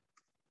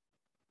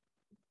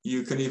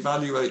you can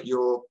evaluate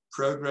your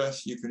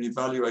progress. You can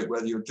evaluate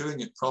whether you're doing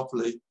it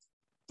properly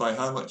by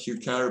how much you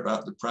care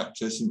about the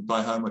practice and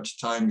by how much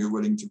time you're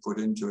willing to put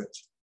into it.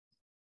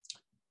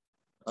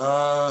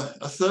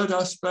 A third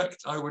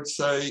aspect, I would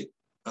say,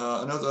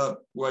 another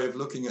way of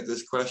looking at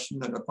this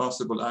question and a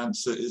possible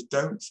answer is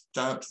don't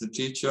doubt the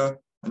teacher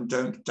and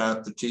don't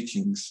doubt the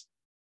teachings.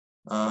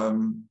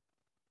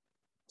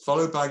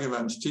 Follow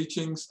Bhagavan's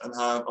teachings and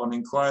have on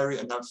inquiry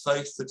and have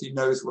faith that he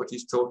knows what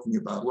he's talking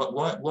about.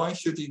 Why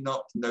should he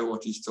not know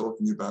what he's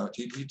talking about?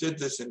 He did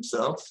this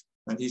himself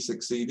and he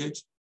succeeded.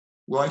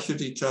 Why should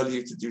he tell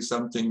you to do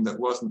something that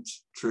wasn't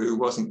true,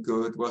 wasn't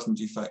good,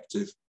 wasn't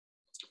effective?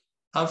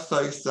 Have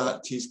faith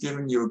that he's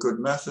given you a good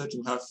method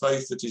and have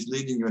faith that he's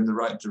leading you in the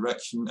right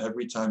direction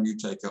every time you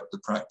take up the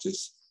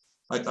practice.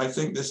 I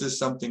think this is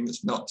something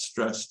that's not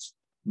stressed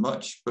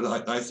much, but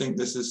I think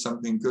this is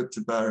something good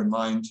to bear in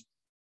mind.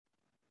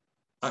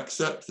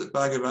 Accept that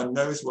Bhagavan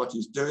knows what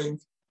he's doing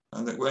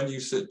and that when you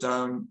sit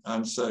down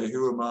and say,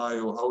 who am I,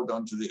 or hold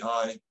on to the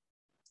I,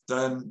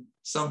 then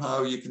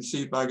somehow you can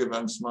see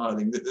Bhagavan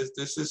smiling.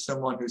 This is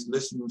someone who's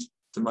listened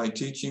to my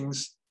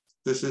teachings.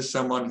 This is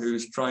someone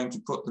who's trying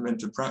to put them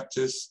into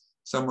practice,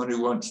 someone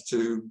who wants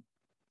to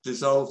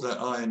dissolve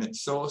their I in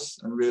its source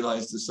and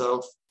realize the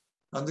self.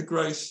 And the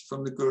grace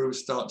from the Guru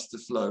starts to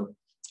flow.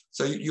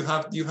 So you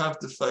have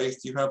the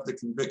faith, you have the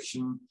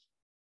conviction.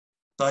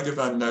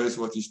 Bhagavan knows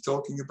what he's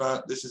talking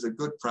about. This is a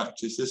good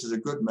practice. This is a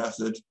good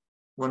method.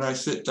 When I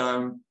sit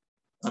down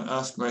and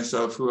ask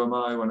myself, who am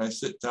I? When I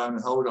sit down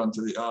and hold on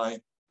to the I,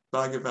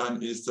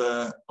 Bhagavan is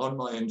there on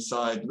my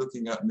inside,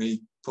 looking at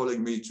me,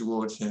 pulling me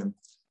towards him.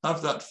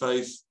 Have that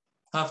faith,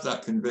 have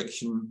that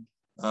conviction.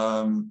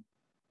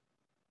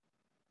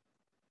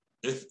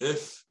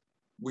 If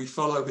we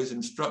follow his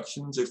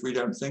instructions, if we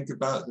don't think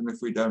about them, if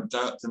we don't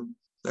doubt them,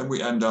 then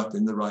we end up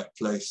in the right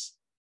place.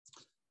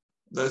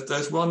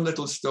 There's one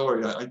little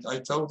story. I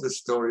told this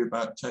story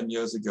about 10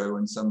 years ago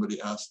when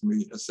somebody asked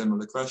me a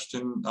similar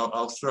question.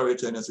 I'll throw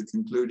it in as a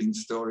concluding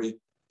story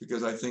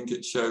because I think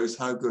it shows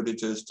how good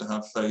it is to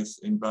have faith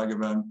in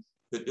Bhagavan.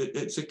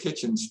 It's a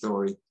kitchen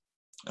story.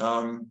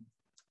 In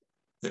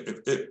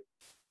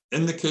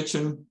the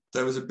kitchen,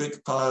 there was a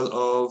big pile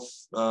of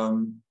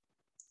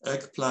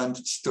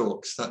eggplant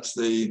stalks. That's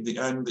the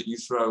end that you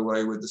throw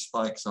away with the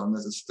spikes on.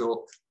 There's a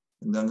stalk,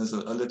 and then there's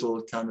a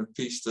little kind of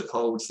piece that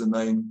holds the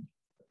main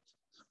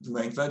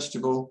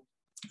vegetable.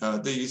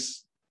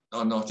 These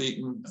are not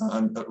eaten,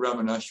 and at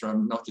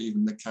Ramanashram, not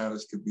even the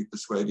cows could be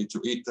persuaded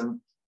to eat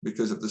them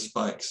because of the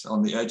spikes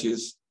on the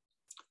edges.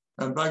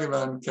 And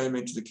Bhagavan came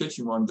into the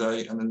kitchen one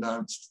day and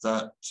announced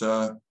that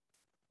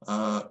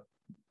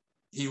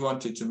he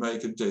wanted to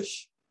make a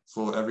dish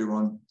for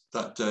everyone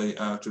that day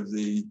out of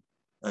the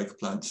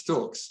eggplant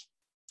stalks.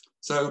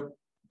 So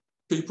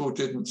people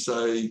didn't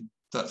say,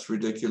 that's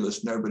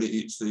ridiculous, nobody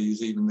eats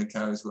these, even the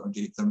cows won't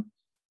eat them.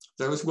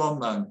 There was one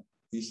man.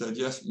 He said,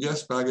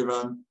 yes,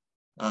 Bhagavan.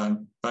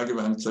 And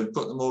Bhagavan said,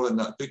 put them all in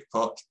that big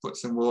pot, put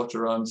some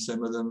water on,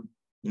 simmer them,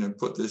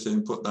 put this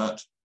in, put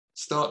that,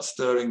 start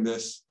stirring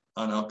this,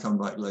 and I'll come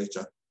back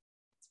later.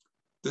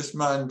 This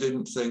man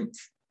didn't think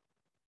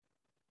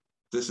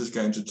this is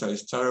going to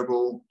taste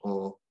terrible,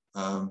 or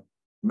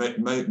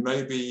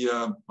maybe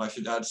I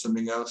should add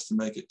something else to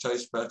make it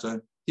taste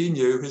better. He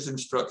knew his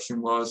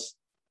instruction was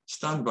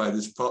stand by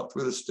this pot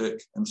with a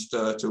stick and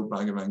stir till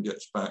Bhagavan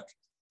gets back.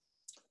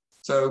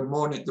 So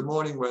the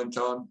morning went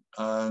on,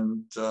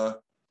 and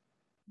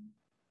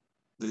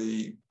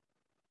the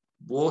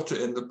water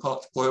in the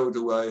pot boiled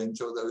away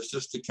until there was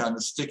just a kind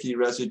of sticky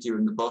residue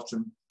in the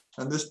bottom.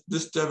 And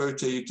this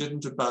devotee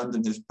didn't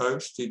abandon his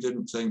post. He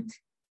didn't think,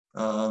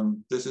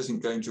 this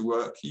isn't going to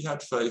work. He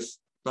had faith.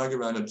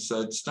 Bhagavan had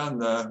said, stand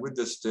there with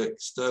the stick,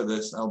 stir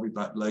this, I'll be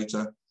back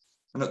later.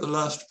 And at the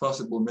last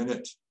possible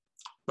minute,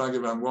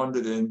 Bhagavan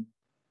wandered in,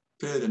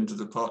 peered into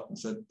the pot and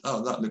said,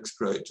 oh, that looks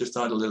great. Just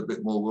add a little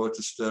bit more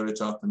water, stir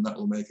it up, and that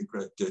will make a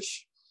great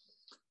dish.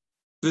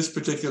 This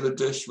particular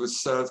dish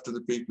was served to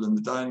the people in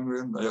the dining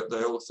room.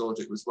 They all thought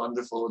it was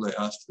wonderful. They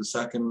asked for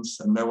seconds,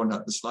 and no one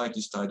had the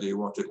slightest idea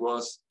what it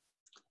was.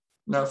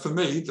 Now, for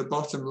me, the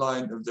bottom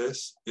line of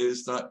this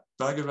is that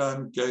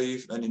Bhagavan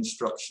gave an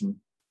instruction.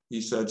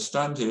 He said,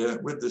 stand here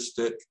with the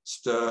stick,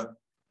 stir,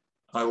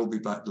 I will be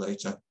back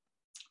later.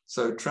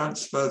 So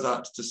transfer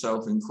that to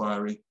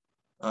self-enquiry.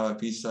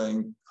 He's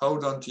saying,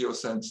 hold on to your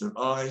sense of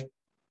I.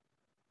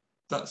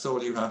 That's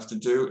all you have to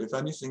do. If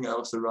anything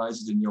else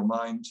arises in your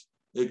mind,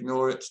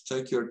 ignore it,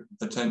 take your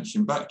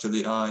attention back to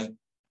the I.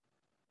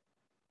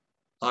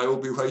 I will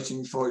be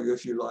waiting for you,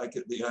 if you like,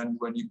 at the end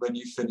when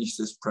you finish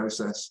this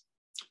process.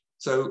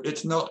 So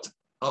it's not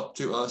up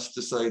to us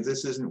to say,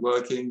 this isn't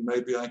working,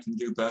 maybe I can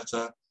do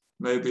better,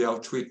 maybe I'll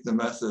tweak the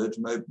method,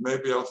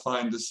 maybe I'll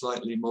find a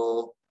slightly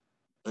more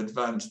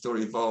advanced or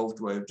evolved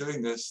way of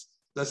doing this.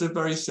 There's a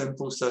very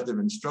simple set of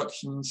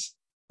instructions.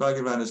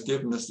 Bhagavan has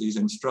given us these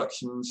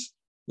instructions.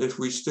 If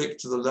we stick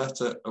to the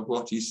letter of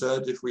what he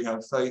said, if we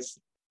have faith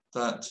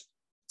that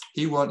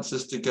he wants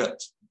us to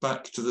get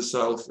back to the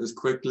self as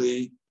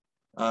quickly,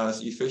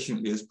 as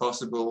efficiently as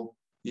possible,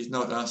 he's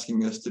not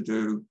asking us to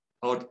do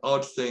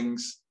odd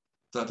things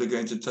that are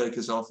going to take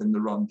us off in the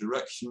wrong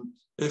direction.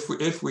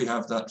 If we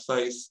have that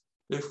faith,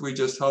 if we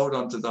just hold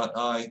on to that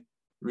eye,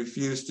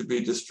 refuse to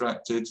be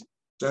distracted,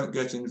 don't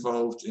get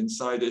involved in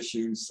side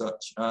issues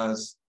such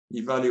as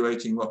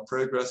evaluating what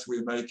progress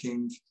we're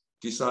making,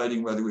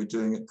 deciding whether we're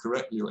doing it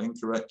correctly or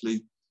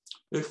incorrectly.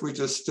 If we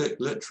just stick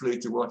literally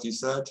to what he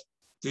said,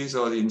 these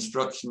are the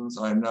instructions,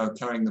 I am now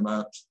carrying them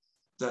out,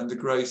 then the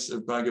grace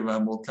of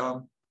Bhagavan will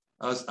come.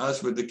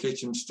 As with the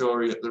kitchen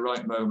story, at the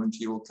right moment,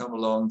 he will come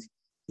along,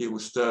 he will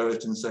stir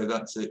it and say,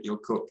 that's it, you're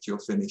cooked, you're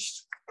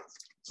finished.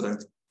 So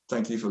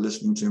thank you for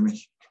listening to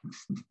me.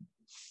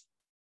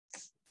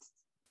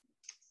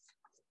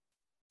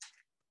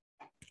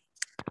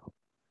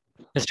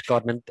 Mr.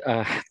 Godman,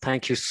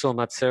 thank you so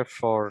much, sir,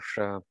 for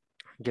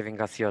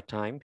giving us your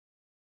time.